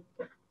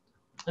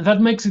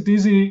that makes it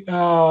easy,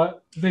 the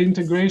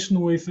integration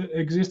with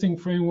existing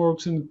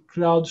frameworks and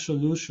cloud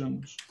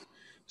solutions.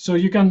 So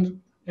you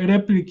can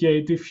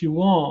replicate, if you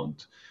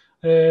want,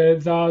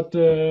 that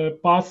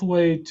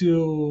pathway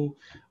to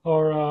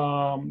or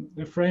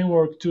the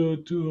framework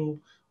to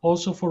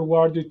also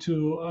forward it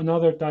to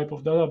another type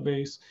of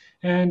database.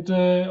 And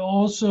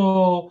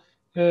also,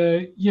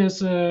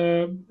 yes,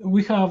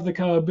 we have the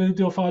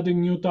capability of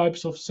adding new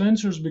types of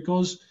sensors,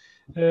 because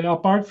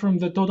apart from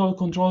the total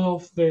control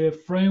of the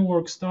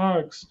framework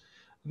stacks,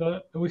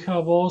 that we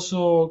have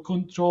also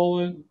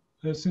control,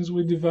 since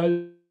we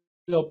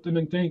developed and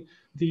maintain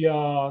the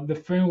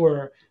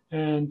firmware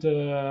and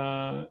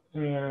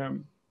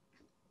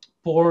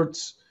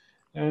ports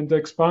and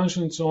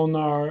expansions on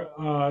our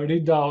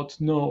readout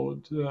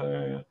node,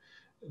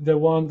 the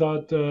one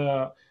that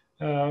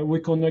we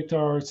connect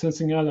our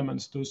sensing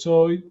elements to.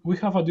 So we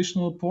have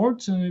additional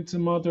ports, and it's a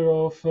matter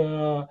of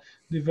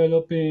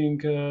developing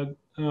the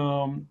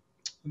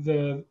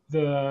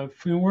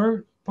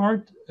firmware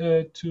part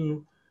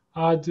to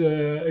add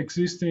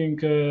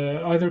existing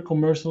either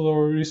commercial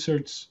or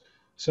research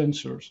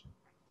sensors.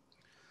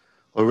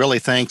 Well, really,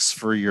 thanks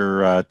for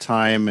your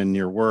time and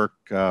your work,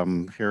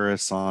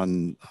 Harris,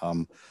 on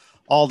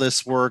all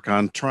this work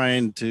on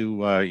trying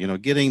to, you know,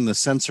 getting the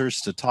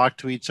sensors to talk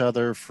to each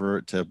other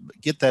to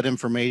get that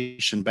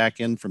information back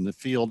in from the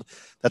field.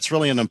 That's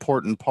really an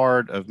important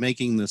part of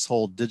making this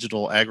whole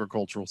digital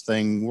agricultural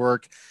thing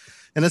work.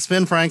 And it's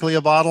been, frankly,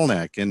 a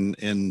bottleneck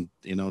in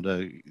you know,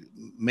 to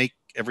make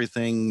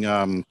everything,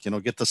 you know,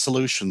 get the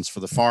solutions for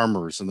the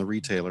farmers and the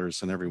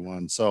retailers and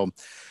everyone. So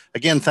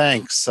again,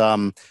 thanks.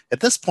 At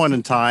this point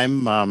in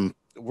time,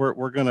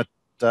 we're going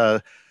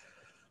to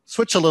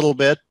switch a little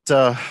bit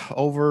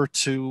over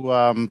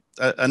to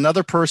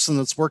another person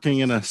that's working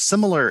in a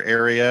similar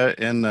area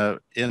in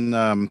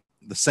the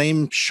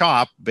same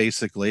shop,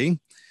 basically.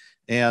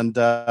 And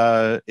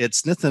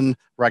it's Nithin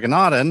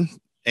Raghunathan.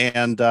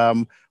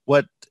 And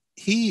what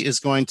he is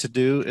going to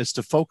do is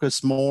to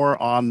focus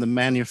more on the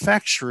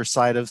manufacturer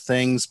side of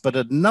things, but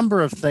a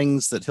number of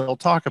things that he'll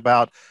talk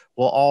about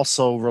will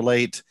also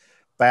relate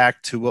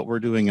back to what we're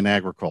doing in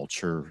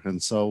agriculture.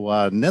 And so,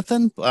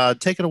 Nithin,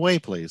 take it away,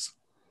 please.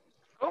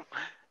 Cool.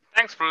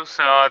 Thanks, Bruce.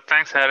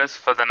 Thanks, Harris,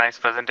 for the nice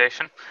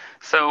presentation.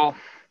 So,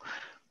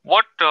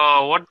 what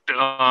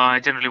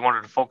I generally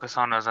wanted to focus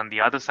on is on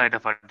the other side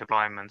of our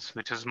deployments,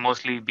 which has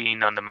mostly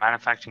been on the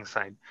manufacturing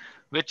side,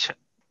 which,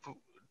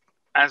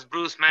 as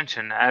Bruce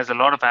mentioned, has a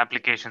lot of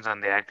applications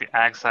on the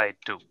ag side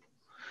too.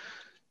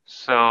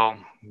 So,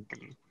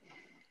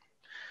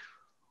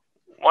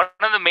 one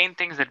of the main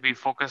things that we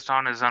focused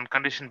on is on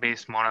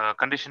condition-based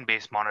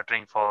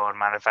monitoring for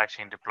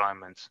manufacturing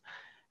deployments.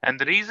 And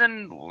the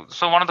reason,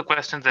 so one of the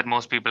questions that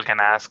most people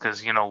can ask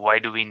is, why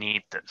do we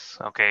need this?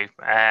 Okay,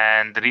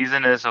 and the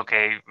reason is,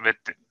 okay,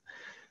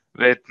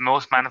 with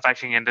most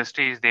manufacturing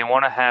industries, they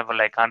want to have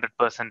like 100%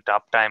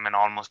 uptime in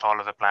almost all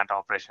of the plant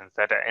operations.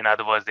 That, in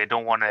other words, they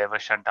don't want to ever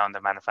shut down the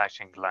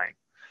manufacturing line.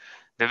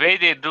 The way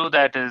they do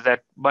that is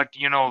that, but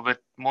with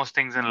most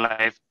things in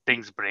life,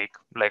 things break,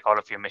 like all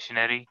of your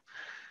machinery.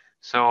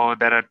 So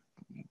there are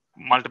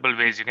multiple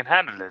ways you can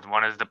handle it.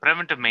 One is the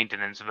preventive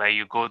maintenance, where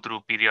you go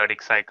through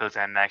periodic cycles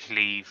and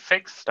actually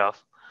fix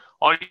stuff.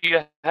 Or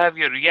you have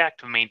your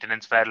reactive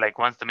maintenance, where like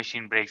once the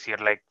machine breaks, you're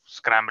like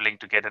scrambling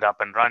to get it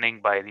up and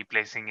running by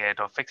replacing it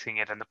or fixing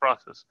it in the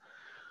process.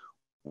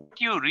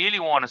 What you really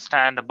want to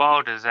stand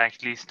about is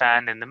actually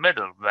stand in the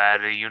middle,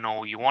 where you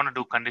want to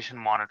do condition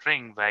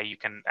monitoring, where you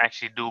can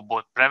actually do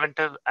both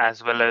preventive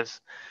as well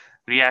as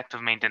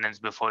reactive maintenance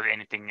before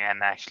anything can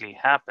actually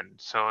happen.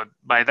 So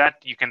by that,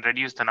 you can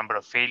reduce the number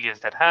of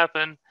failures that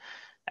happen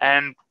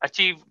and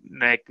achieve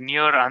like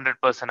near 100%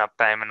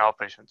 uptime in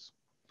operations.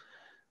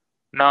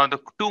 Now, the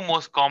two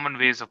most common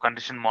ways of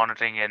condition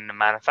monitoring in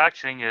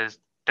manufacturing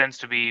tends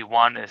to be,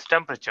 one is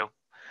temperature,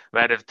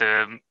 where if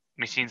the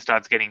machine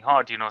starts getting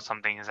hot,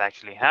 something is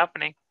actually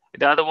happening.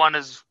 The other one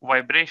is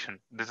vibration.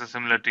 This is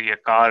similar to your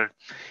car.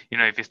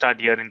 If you start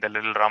hearing the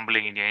little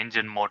rumbling in your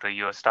engine motor,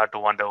 you start to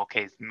wonder,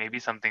 okay, maybe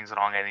something's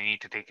wrong and you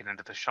need to take it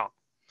into the shop.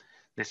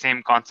 The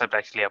same concept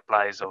actually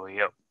applies over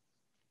here.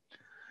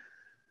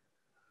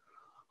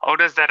 How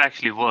does that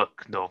actually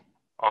work, though?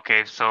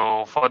 Okay,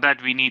 so for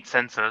that, we need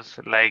sensors.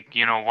 Like,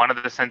 one of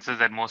the sensors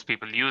that most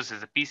people use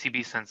is the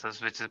PCB sensors,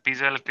 which is a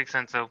piezoelectric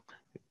sensor.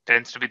 It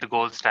tends to be the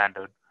gold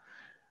standard.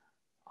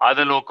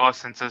 Other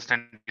low-cost sensors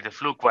tend to be the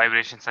fluke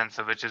vibration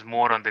sensor, which is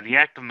more on the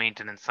reactive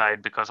maintenance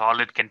side, because all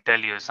it can tell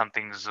you is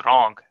something's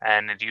wrong,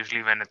 and it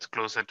usually when it's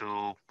closer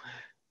to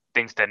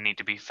things that need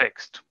to be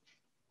fixed.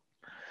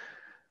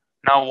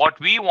 Now, what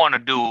we want to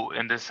do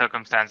in this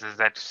circumstance is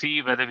that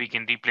see whether we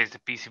can replace the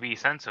PCB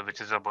sensor, which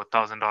is about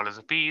 $1,000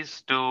 a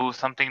piece, to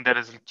something that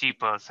is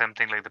cheaper,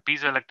 something like the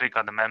piezoelectric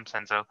or the MEM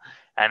sensor,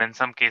 and in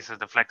some cases,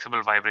 the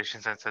flexible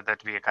vibration sensor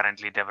that we are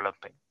currently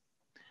developing.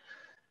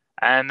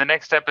 And the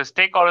next step is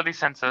take all of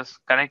these sensors,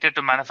 connect it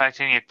to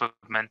manufacturing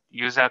equipment,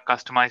 use our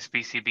customized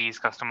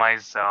PCBs,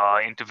 customized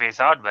interface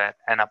hardware,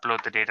 and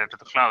upload the data to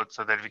the cloud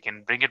so that we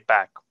can bring it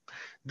back.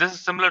 This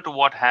is similar to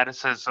what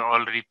Harris has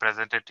already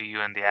presented to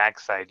you in the ag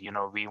side.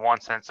 We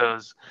want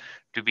sensors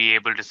to be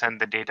able to send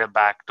the data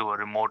back to a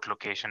remote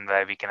location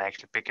where we can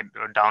actually pick it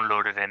or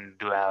download it and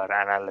do our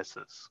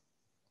analysis.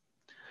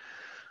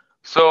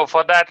 So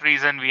for that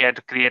reason, we had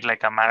to create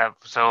like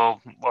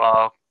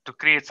to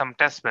create some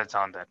test beds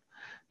on that.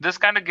 This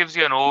kind of gives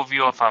you an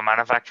overview of our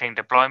manufacturing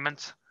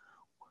deployments.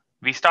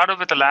 We started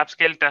with a lab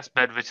scale test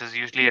bed, which is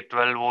usually a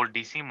 12-volt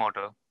DC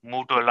motor,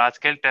 move to a large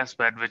scale test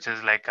bed, which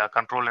is like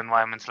control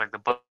environments like the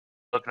Berg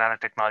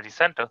Nanotechnology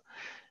Center.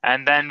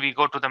 And then we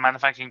go to the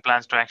manufacturing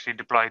plants to actually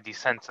deploy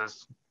these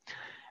sensors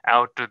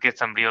out to get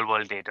some real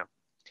world data.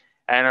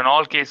 And in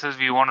all cases,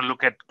 we want to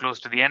look at close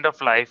to the end of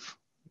life,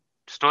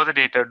 store the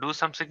data, do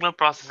some signal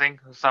processing,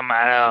 some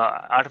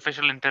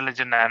artificial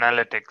intelligence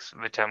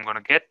analytics, which I'm going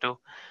to get to,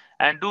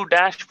 and do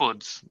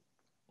dashboards.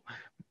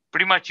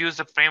 Pretty much use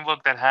the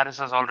framework that Harris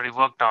has already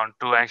worked on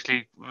to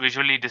actually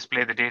visually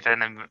display the data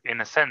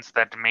in a sense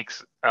that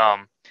makes,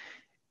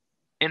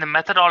 in a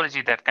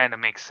methodology that kind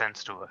of makes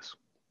sense to us.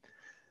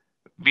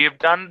 We have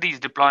done these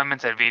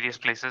deployments at various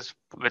places,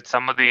 with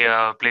some of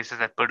the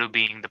places at Purdue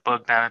being the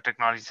Berg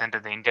Nanotechnology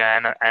Center, the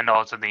Indiana, and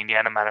also the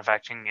Indiana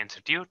Manufacturing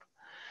Institute.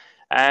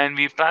 And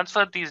we've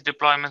transferred these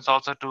deployments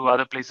also to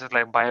other places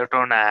like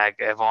Biotone Ag,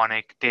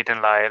 Evonik, Tate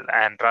 & Lyle,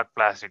 and Drug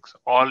Plastics,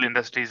 all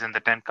industries in the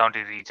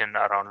 10-county region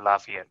around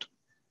Lafayette.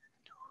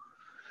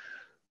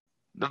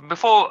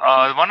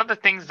 One of the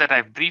things that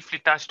I briefly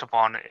touched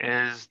upon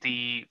is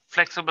the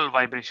flexible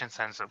vibration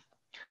sensor.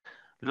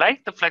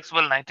 Like the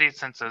flexible nitrate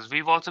sensors,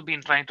 we've also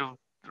been trying to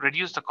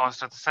reduce the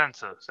cost of the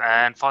sensors.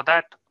 And for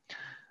that,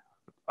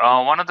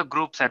 one of the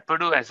groups at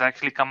Purdue has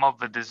actually come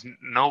up with this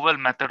novel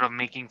method of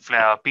making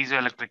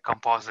piezoelectric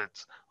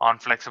composites on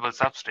flexible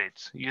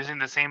substrates using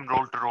the same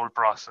roll-to-roll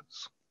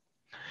process.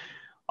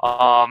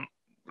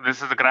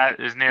 This is the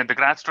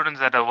grad students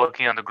that are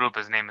working on the group.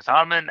 His name is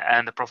Armin,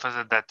 and the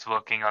professor that's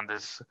working on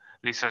this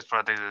research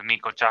project is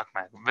Miko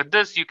Chakmak. With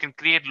this, you can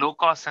create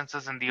low-cost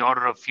sensors in the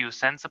order of few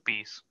cents a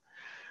piece,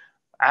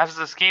 has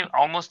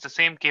almost the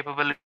same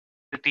capability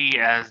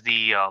as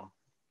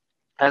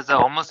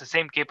almost the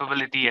same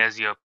capability as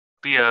your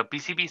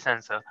PCB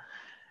sensor.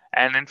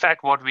 And in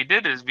fact, what we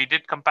did is we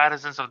did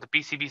comparisons of the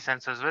PCB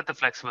sensors with the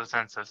flexible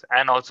sensors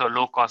and also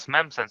low-cost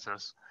MEM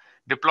sensors,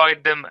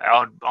 deployed them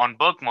on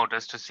Burke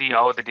motors to see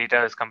how the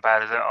data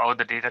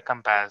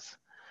compares,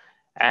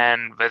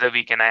 and whether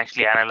we can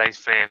actually analyze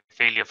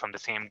failure from the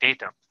same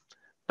data.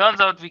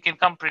 Turns out we can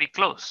come pretty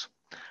close.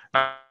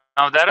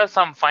 Now there are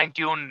some fine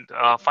tuning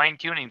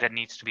that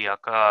needs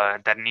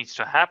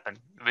to happen,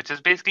 which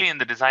is basically in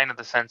the design of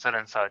the sensor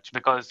and such.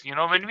 Because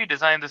when we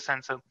designed the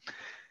sensor,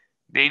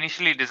 they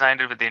initially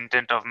designed it with the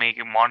intent of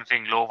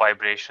monitoring low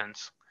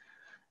vibrations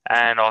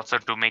and also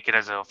to make it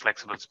as a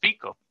flexible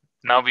speaker.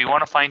 Now we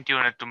want to fine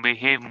tune it to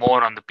behave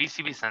more on the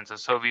PCB sensor.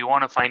 So we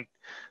want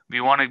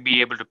to be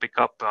able to pick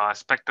up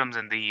spectrums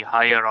in the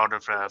higher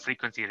order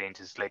frequency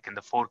ranges, like in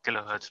the 4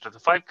 kilohertz to the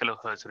 5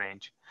 kilohertz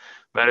range.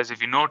 Whereas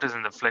if you notice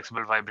in the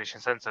flexible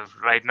vibration sensor,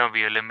 right now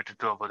we are limited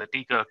to about the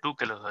 2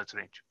 kilohertz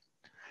range.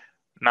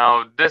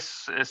 Now,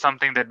 this is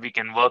something that we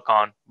can work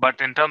on, but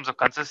in terms of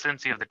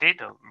consistency of the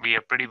data, we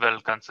are pretty well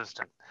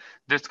consistent.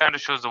 This kind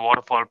of shows the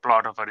waterfall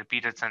plot of a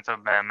repeated sensor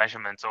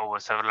measurements over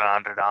several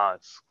hundred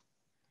hours.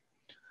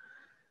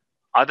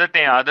 Other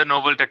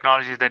novel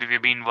technologies that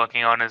we've been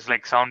working on is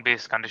like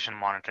sound-based condition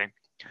monitoring.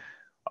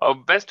 A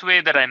best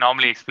way that I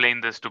normally explain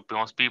this to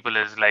most people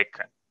is like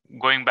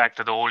going back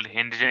to the old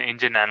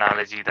engine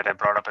analogy that I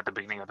brought up at the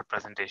beginning of the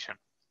presentation.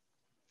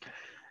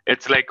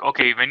 It's like,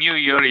 okay, when you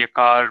hear your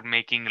car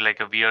making like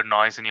a weird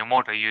noise in your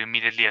motor, you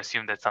immediately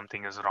assume that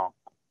something is wrong.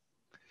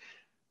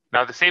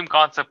 Now, the same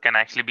concept can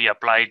actually be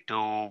applied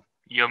to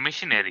your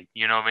machinery.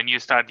 When you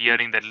start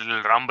hearing that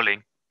little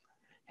rumbling,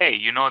 hey,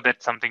 you know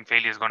that something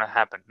failure is going to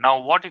happen. Now,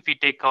 what if we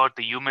take out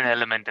the human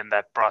element in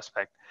that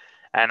prospect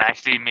and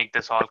actually make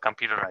this all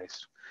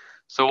computerized?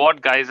 So what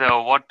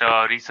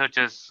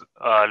researchers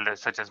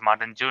such as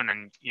Martin Jun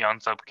and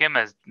Young-Sub Kim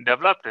has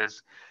developed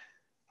is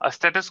a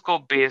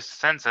stethoscope-based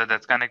sensor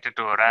that's connected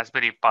to a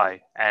Raspberry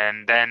Pi,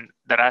 and then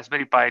the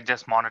Raspberry Pi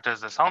just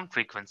monitors the sound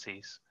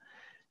frequencies.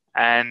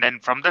 And then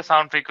from the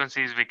sound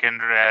frequencies, we can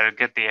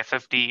get the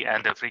FFT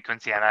and the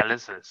frequency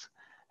analysis,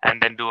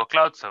 and then do a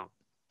cloud server.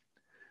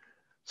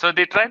 So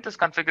they tried this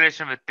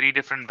configuration with 3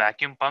 different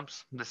vacuum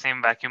pumps, the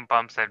same vacuum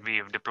pumps that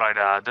we've deployed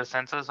our other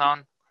sensors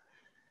on.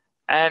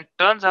 And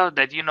turns out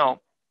that,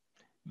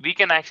 we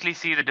can actually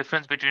see the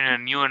difference between a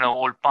new and an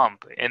old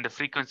pump in the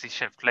frequency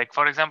shift. Like,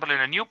 for example, in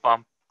a new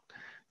pump,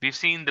 we've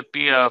seen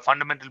the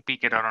fundamental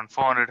peak at around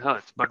 400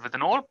 hertz. But with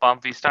an old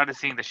pump, we started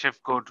seeing the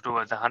shift go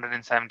towards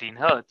 117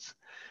 hertz.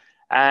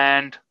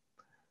 And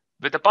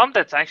with a pump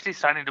that's actually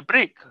starting to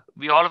break,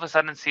 we all of a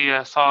sudden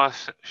saw a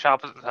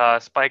sharp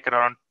spike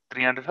around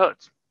 300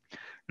 hertz.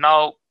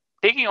 Now,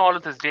 taking all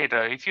of this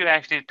data, if you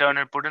actually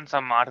put in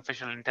some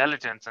artificial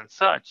intelligence and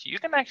such, you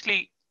can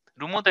actually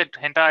remove that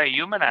entire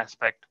human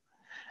aspect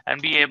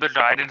and be able to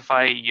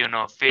identify,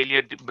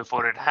 failure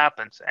before it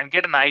happens and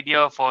get an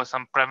idea for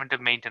some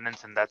preventive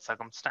maintenance in that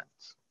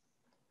circumstance.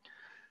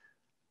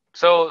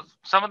 So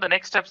some of the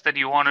next steps that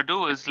you want to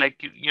do is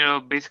like,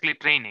 basically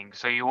training.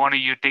 So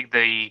you take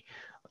the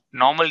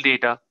normal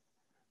data.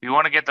 We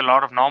want to get a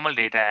lot of normal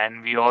data,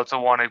 and we also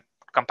want to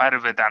compare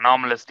it with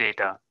anomalous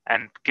data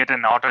and get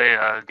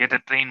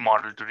a trained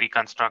model to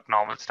reconstruct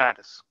normal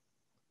status.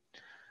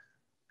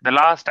 One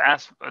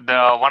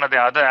of the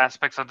other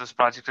aspects of this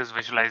project is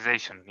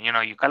visualization.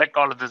 You collect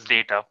all of this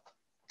data.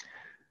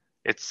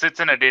 It sits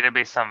in a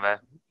database somewhere,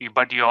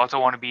 but you also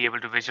want to be able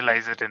to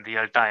visualize it in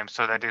real time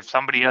so that if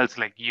somebody else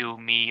like you,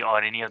 me,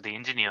 or any of the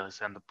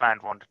engineers in the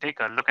plant want to take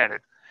a look at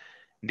it,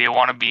 they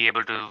want to be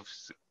able to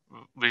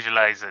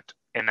visualize it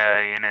in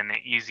an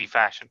easy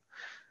fashion.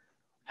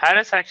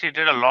 Harris actually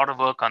did a lot of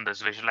work on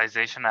this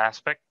visualization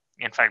aspect.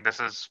 In fact,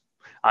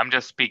 I'm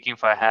just speaking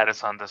for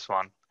Harris on this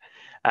one.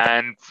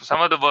 And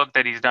some of the work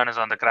that he's done is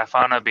on the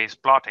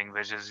Grafana-based plotting,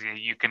 which is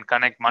you can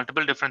connect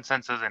multiple different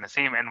sensors in the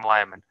same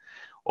environment.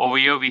 Over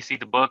here, we see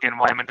the Burke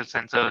environmental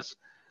sensors,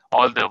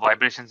 all the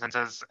vibration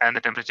sensors, and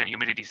the temperature and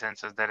humidity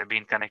sensors that have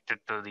been connected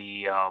to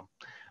the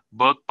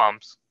Burke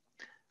pumps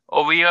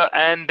over here.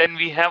 And then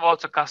we have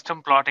also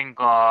custom plotting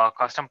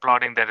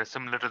that is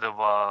similar to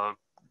the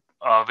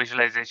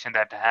visualization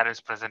that Harris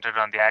presented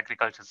on the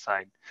agriculture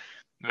side,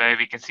 where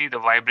we can see the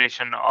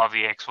vibration of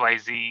the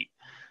XYZ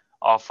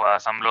of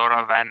some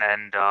LoRaWAN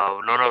and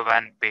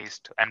LoRaWAN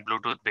based and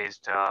Bluetooth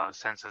based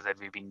sensors that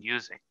we've been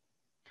using.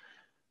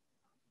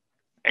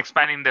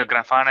 Expanding the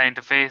Grafana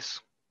interface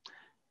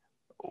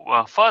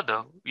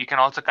further, you can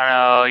also connect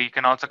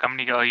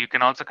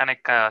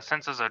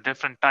sensors of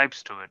different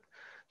types to it.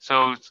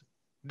 So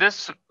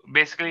This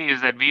basically is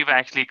that we've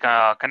actually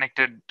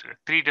connected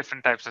three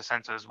different types of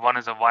sensors. One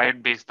is a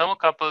wired-based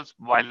thermocouples,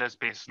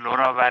 wireless-based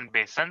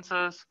LoRaWAN-based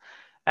sensors,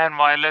 and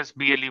wireless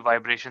BLE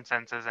vibration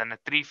sensors, and a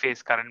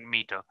three-phase current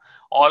meter,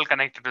 all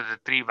connected to the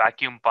three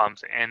vacuum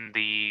pumps in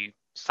the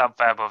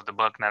subfab of the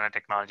Berk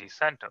Nanotechnology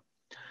Center.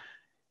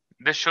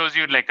 This shows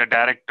you like a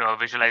direct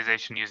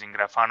visualization using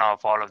Grafana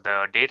of all of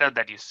the data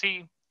that you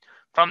see.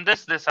 From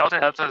this also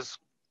helps us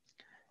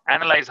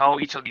analyze how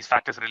each of these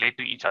factors relate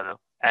to each other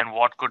and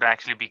what could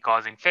actually be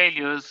causing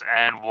failures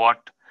and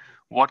what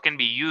can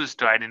be used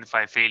to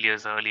identify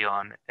failures early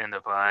on in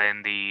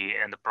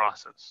the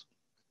process.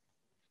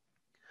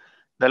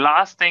 The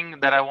last thing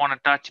that I want to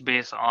touch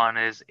base on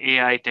is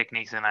AI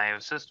techniques in IO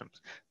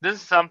systems. This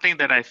is something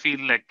that I feel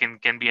like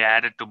can be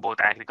added to both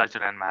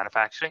agriculture and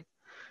manufacturing.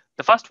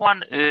 The first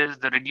one is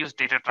the reduced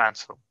data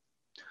transfer.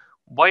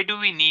 Why do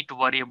we need to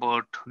worry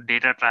about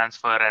data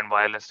transfer and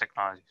wireless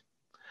technology?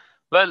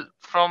 Well,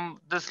 from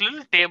this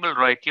little table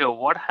right here,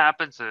 what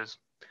happens is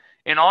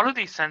in all of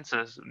these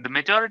sensors, the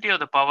majority of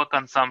the power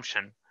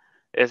consumption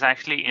is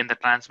actually in the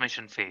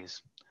transmission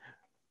phase.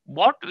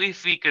 What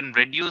if we can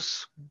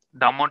reduce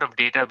the amount of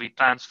data we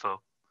transfer,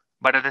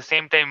 but at the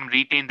same time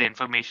retain the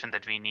information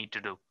that we need to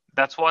do?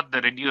 That's what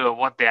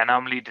the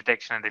anomaly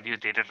detection and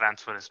reduced data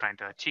transfer is trying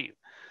to achieve.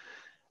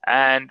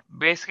 And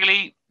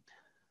basically,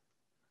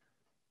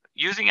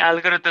 using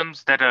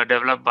algorithms that are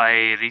developed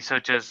by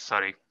researchers,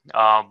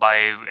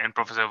 and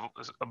Professor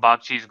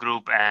Bakchi's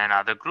group and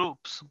other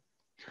groups,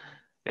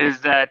 is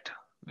that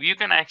you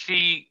can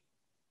actually,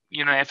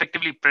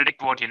 effectively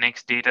predict what your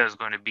next data is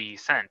going to be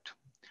sent.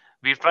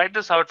 We've tried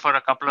this out for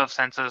a couple of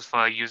sensors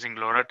for using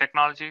LoRa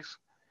technologies,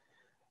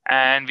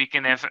 and we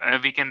can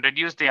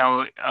reduce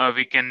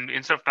we can,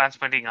 instead of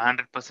transmitting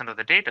 100% of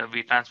the data,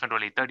 we transmit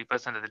only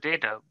 30% of the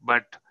data,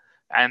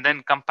 and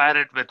then compare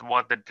it with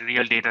what the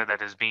real data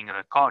that is being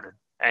recorded.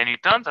 And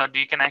it turns out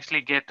we can actually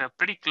get a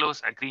pretty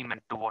close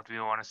agreement to what we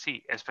want to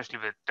see, especially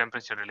with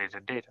temperature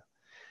related data.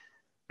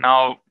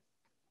 Now,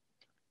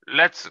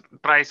 let's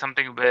try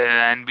something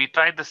and we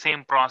tried the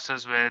same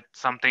process with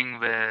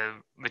something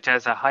which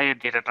has a higher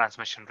data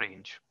transmission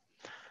range,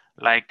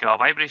 like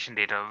vibration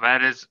data.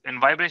 Whereas in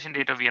vibration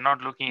data, we are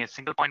not looking at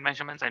single point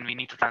measurements and we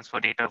need to transfer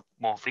data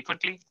more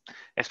frequently,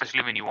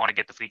 especially when you want to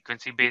get the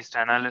frequency based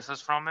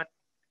analysis from it.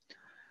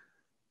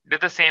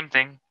 Did the same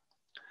thing.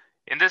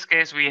 In this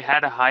case, we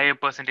had a higher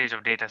percentage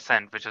of data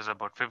sent, which is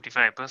about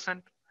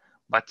 55%,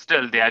 but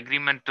still the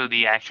agreement to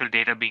the actual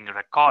data being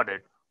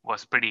recorded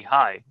was pretty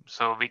high.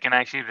 So we can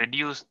effectively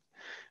reduce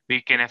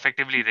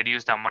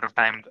the amount of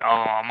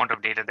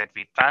data that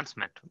we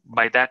transmit.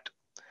 By that,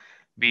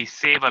 we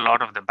save a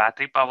lot of the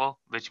battery power,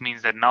 which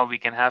means that now we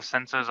can have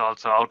sensors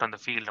also out on the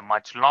field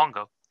much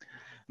longer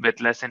with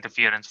less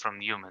interference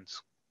from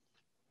humans.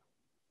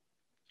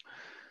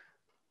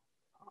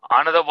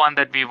 Another one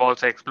that we've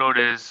also explored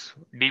is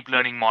deep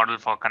learning model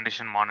for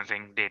condition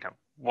monitoring data.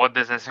 What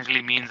this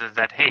essentially means is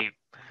that, hey,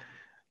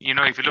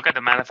 if you look at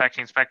the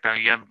manufacturing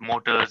spectrum, you have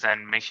motors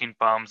and machine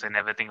pumps and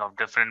everything of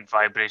different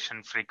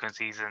vibration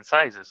frequencies and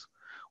sizes.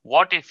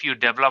 What if you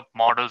develop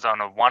models on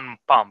a one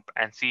pump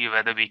and see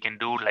whether we can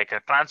do like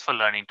a transfer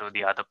learning to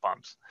the other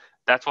pumps?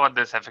 That's what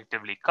this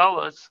effectively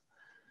covers.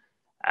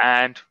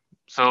 And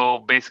so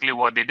basically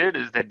what they did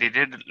is that they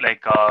did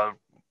like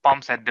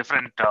pumps at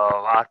different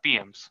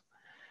RPMs,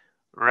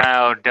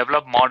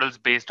 develop models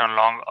based on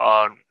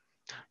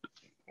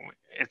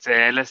it's a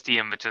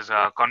LSTM, which is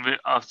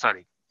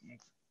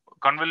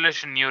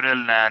convolution neural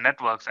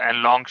networks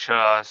and long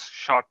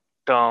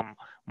short-term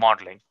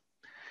modeling.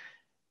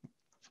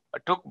 I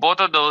took both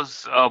of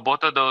those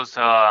algorithms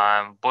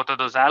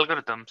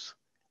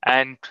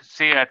and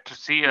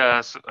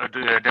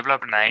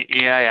developed an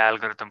AI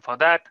algorithm for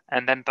that,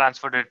 and then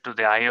transferred it to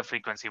the higher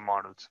frequency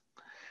models.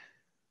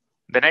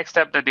 The next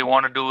step that they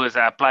want to do is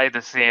apply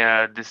this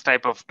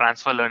type of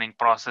transfer learning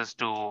process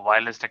to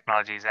wireless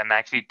technologies and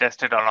actually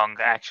test it along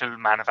actual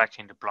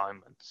manufacturing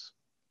deployments.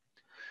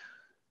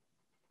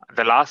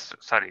 The last,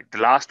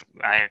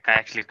 I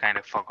actually kind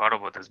of forgot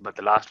about this, but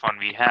the last one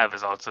we have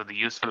is also the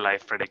useful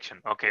life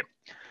prediction. Okay,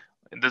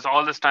 there's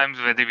all this times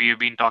whether we've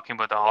been talking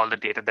about all the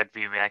data that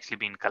we've actually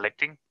been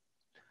collecting.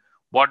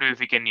 What if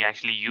we can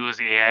actually use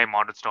AI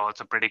models to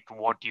also predict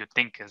what you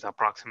think is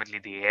approximately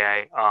the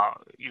AI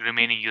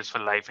remaining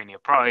useful life in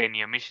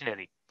your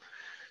machinery?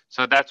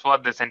 So that's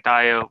what this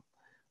entire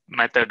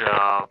method,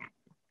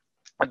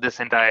 this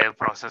entire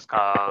process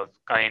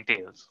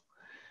entails.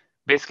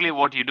 Basically,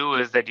 what you do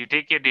is that you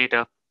take your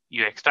data,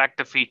 you extract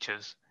the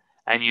features,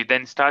 and you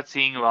then start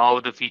seeing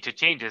how the feature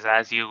changes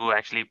as you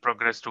actually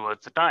progress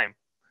towards the time.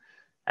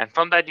 And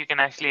from that, you can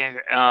actually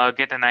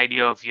get an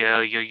idea of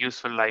your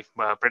useful life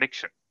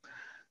prediction.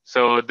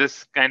 So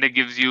this kind of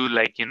gives you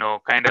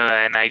kind of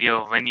an idea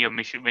of when your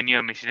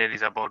machinery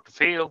is about to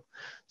fail.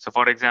 So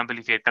for example,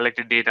 if you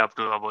collected data up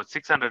to about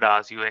 600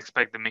 hours, you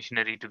expect the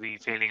machinery to be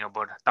failing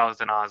about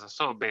 1,000 hours or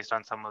so based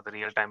on some of the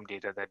real-time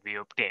data that we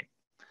obtain.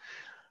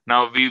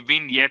 Now we've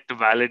been yet to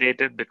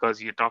validate it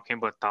because you're talking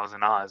about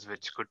 1,000 hours,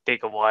 which could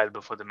take a while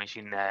before the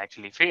machine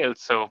actually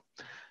fails. So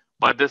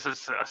But this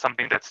is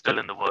something that's still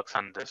in the works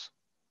on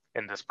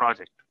in this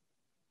project.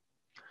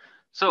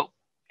 So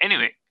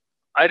anyway,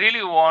 I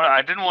didn't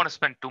want to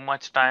spend too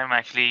much time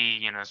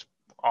actually,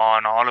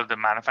 on all of the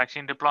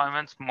manufacturing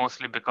deployments,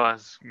 mostly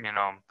because,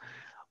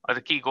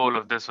 the key goal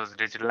of this was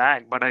digital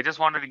ag. But I just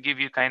wanted to give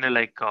you kind of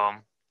like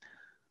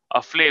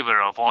a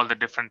flavor of all the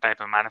different type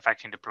of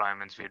manufacturing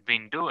deployments we've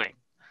been doing.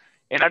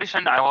 In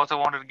addition, I also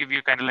wanted to give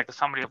you kind of like a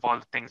summary of all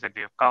the things that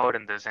we have covered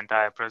in this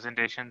entire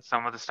presentation.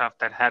 Some of the stuff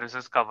that Harris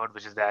has covered,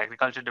 which is the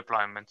agriculture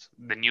deployments,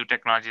 the new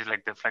technologies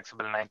like the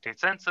flexible nitrate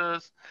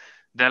sensors,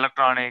 the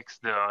electronics,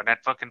 the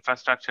network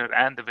infrastructure,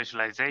 and the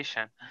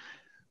visualization.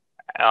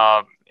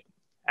 Uh,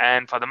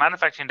 and for the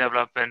manufacturing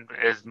development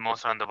is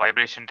most on the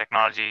vibration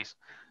technologies,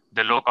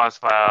 the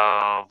low-cost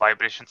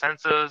vibration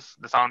sensors,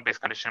 the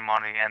sound-based condition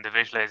monitoring, and the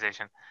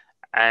visualization.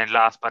 And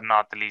last but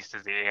not the least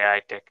is the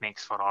AI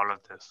techniques for all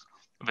of this,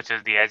 which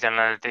is the edge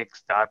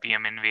analytics, the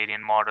RPM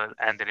invariant model,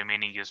 and the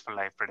remaining useful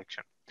life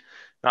prediction.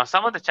 Now,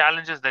 some of the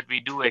challenges that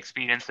we do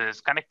experience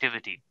is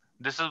connectivity.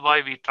 This is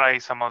why we try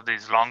some of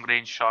these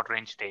long-range,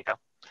 short-range data.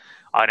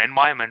 Our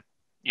environment,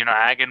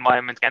 ag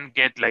environments can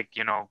get like,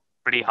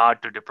 pretty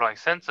hard to deploy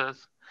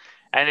sensors.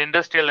 And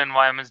industrial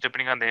environments,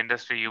 depending on the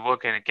industry you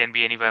work in, it can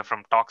be anywhere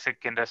from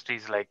toxic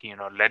industries like,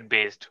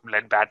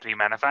 lead battery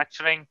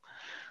manufacturing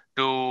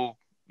to,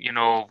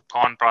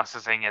 corn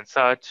processing and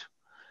such,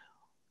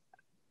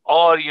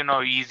 or,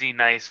 easy,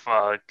 nice,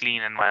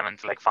 clean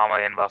environments like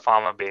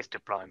pharma-based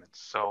deployments.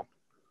 So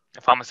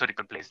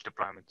pharmaceutical-based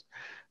deployments.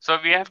 So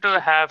we have to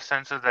have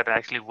sensors that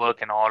actually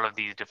work in all of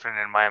these different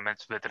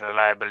environments with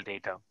reliable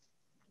data.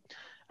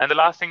 And the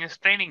last thing is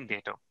training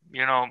data.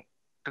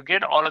 To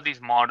get all of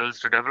these models,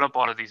 to develop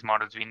all of these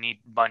models, we need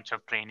a bunch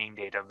of training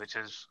data, which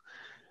is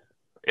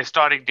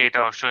historic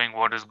data of showing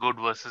what is good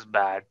versus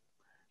bad,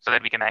 so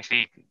that we can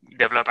actually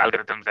develop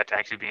algorithms that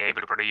actually be able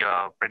to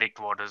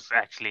predict what is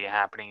actually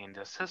happening in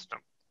the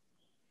system.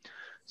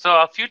 So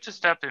our future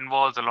step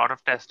involves a lot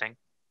of testing,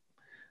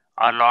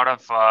 a lot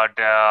of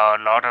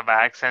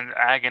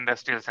ag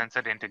industrial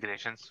sensor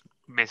integrations,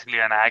 basically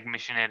an ag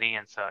machinery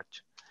and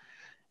such,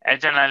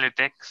 edge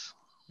analytics,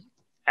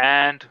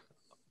 and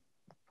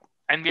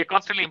we are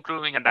constantly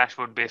improving a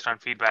dashboard based on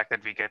feedback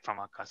that we get from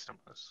our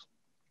customers.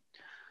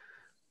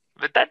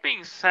 With that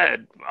being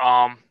said,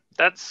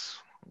 that's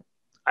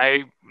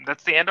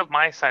the end of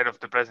my side of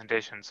the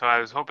presentation. So I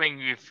was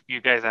hoping if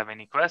you guys have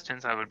any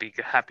questions, I would be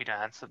happy to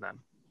answer them.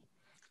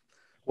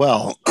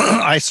 Well,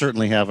 I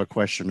certainly have a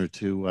question or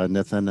two,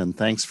 Nithin, and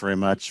thanks very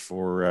much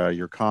for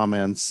your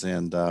comments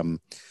and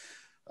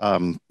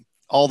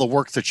all the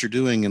work that you're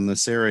doing in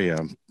this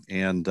area.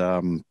 And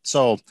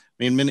so,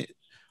 I mean,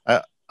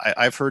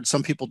 I've heard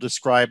some people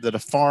describe that a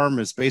farm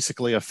is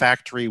basically a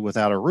factory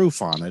without a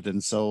roof on it.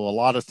 And so a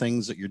lot of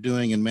things that you're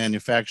doing in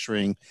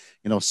manufacturing,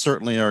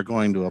 certainly are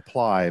going to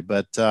apply.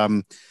 But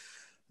I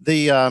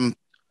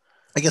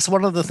guess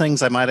one of the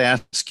things I might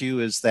ask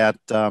you is that,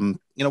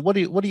 what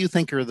do you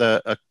think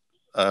are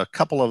a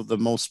couple of the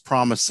most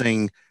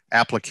promising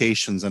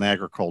applications in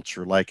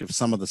agriculture? Like if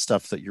some of the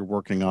stuff that you're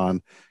working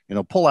on,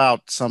 pull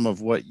out some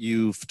of what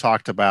you've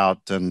talked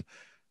about and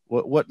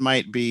what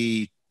might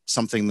be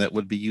something that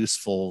would be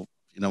useful,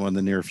 in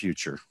the near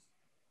future.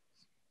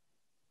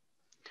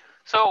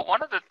 So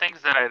one of the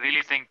things that I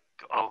really think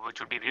which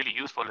would be really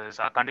useful is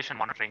our condition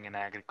monitoring in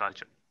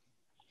agriculture.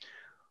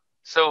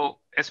 So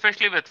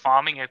especially with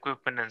farming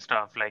equipment and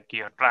stuff like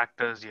your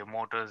tractors, your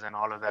motors, and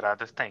all of that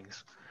other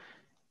things,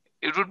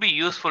 it would be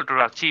useful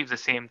to achieve the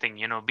same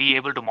thing, be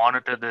able to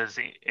monitor this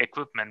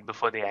equipment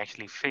before they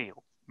actually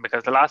fail.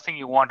 Because the last thing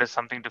you want is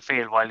something to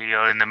fail while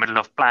you're in the middle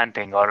of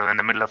planting or in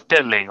the middle of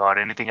tilling or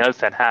anything else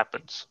that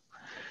happens.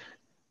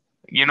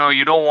 You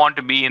don't want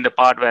to be in the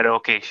part where,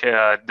 okay,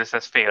 sure, this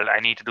has failed. I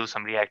need to do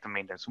some reactive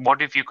maintenance.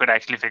 What if you could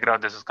actually figure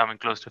out this is coming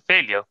close to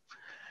failure?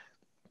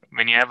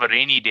 When you have a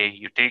rainy day,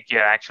 you take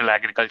your actual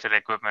agriculture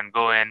equipment,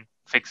 go in,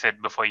 fix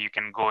it before you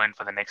can go in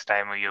for the next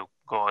time or you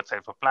go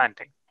outside for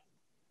planting.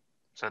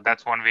 So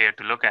that's one way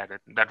to look at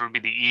it. That would be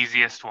the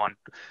easiest one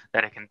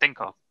that I can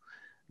think of.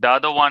 The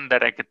other one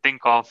that I could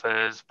think of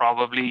is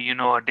probably,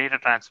 a data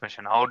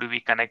transmission. How do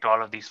we connect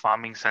all of these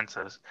farming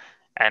sensors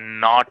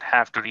and not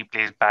have to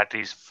replace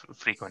batteries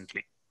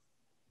frequently?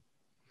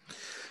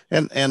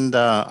 And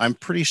I'm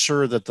pretty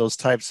sure that those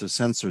types of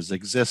sensors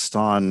exist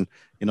on,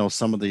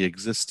 some of the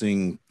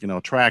existing,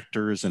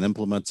 tractors and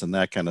implements and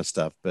that kind of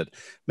stuff, but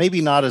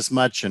maybe not as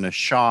much in a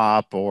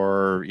shop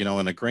or,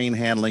 in a grain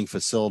handling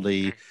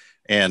facility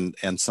and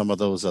some of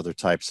those other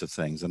types of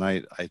things. And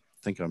I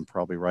think I'm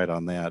probably right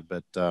on that.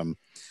 But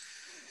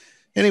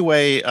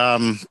anyway,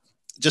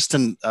 just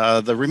in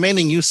the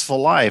remaining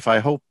useful life, I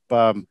hope,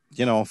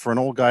 for an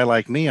old guy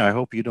like me, I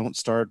hope you don't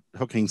start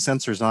hooking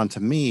sensors onto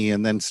me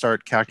and then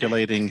start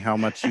calculating how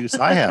much use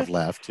I have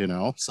left,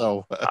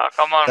 So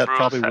come on, that Bruce.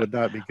 probably would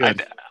not be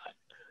good.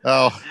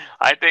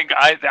 I think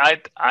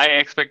I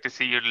expect to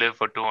see you live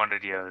for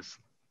 200 years.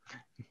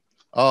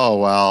 Oh,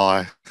 well,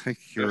 I think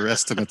your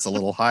estimate's a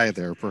little high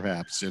there,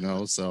 perhaps,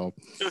 So,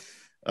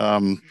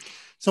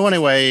 so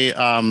anyway,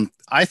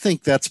 I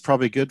think that's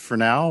probably good for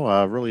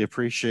now. Really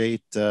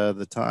appreciate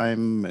the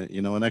time,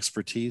 and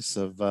expertise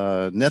of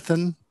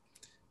Nithin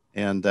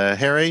and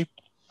Harry,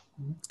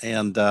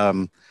 and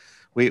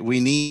we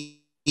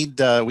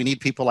need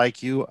people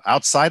like you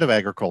outside of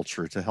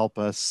agriculture to help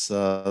us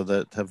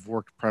that have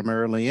worked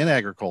primarily in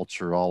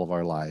agriculture all of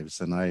our lives.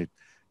 And I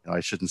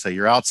shouldn't say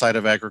you're outside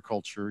of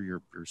agriculture.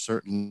 You're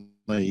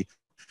certainly,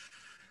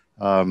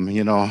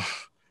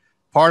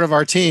 part of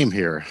our team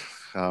here.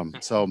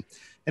 So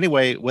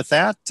anyway, with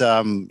that,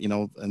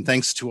 and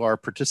thanks to our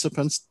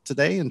participants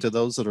today and to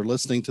those that are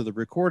listening to the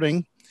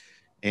recording.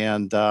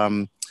 And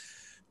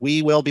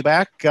we will be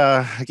back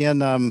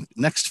again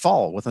next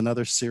fall with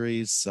another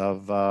series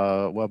of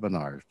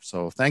webinars.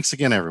 So thanks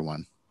again,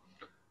 everyone.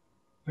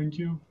 Thank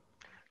you.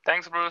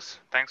 Thanks, Bruce.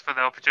 Thanks for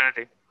the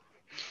opportunity.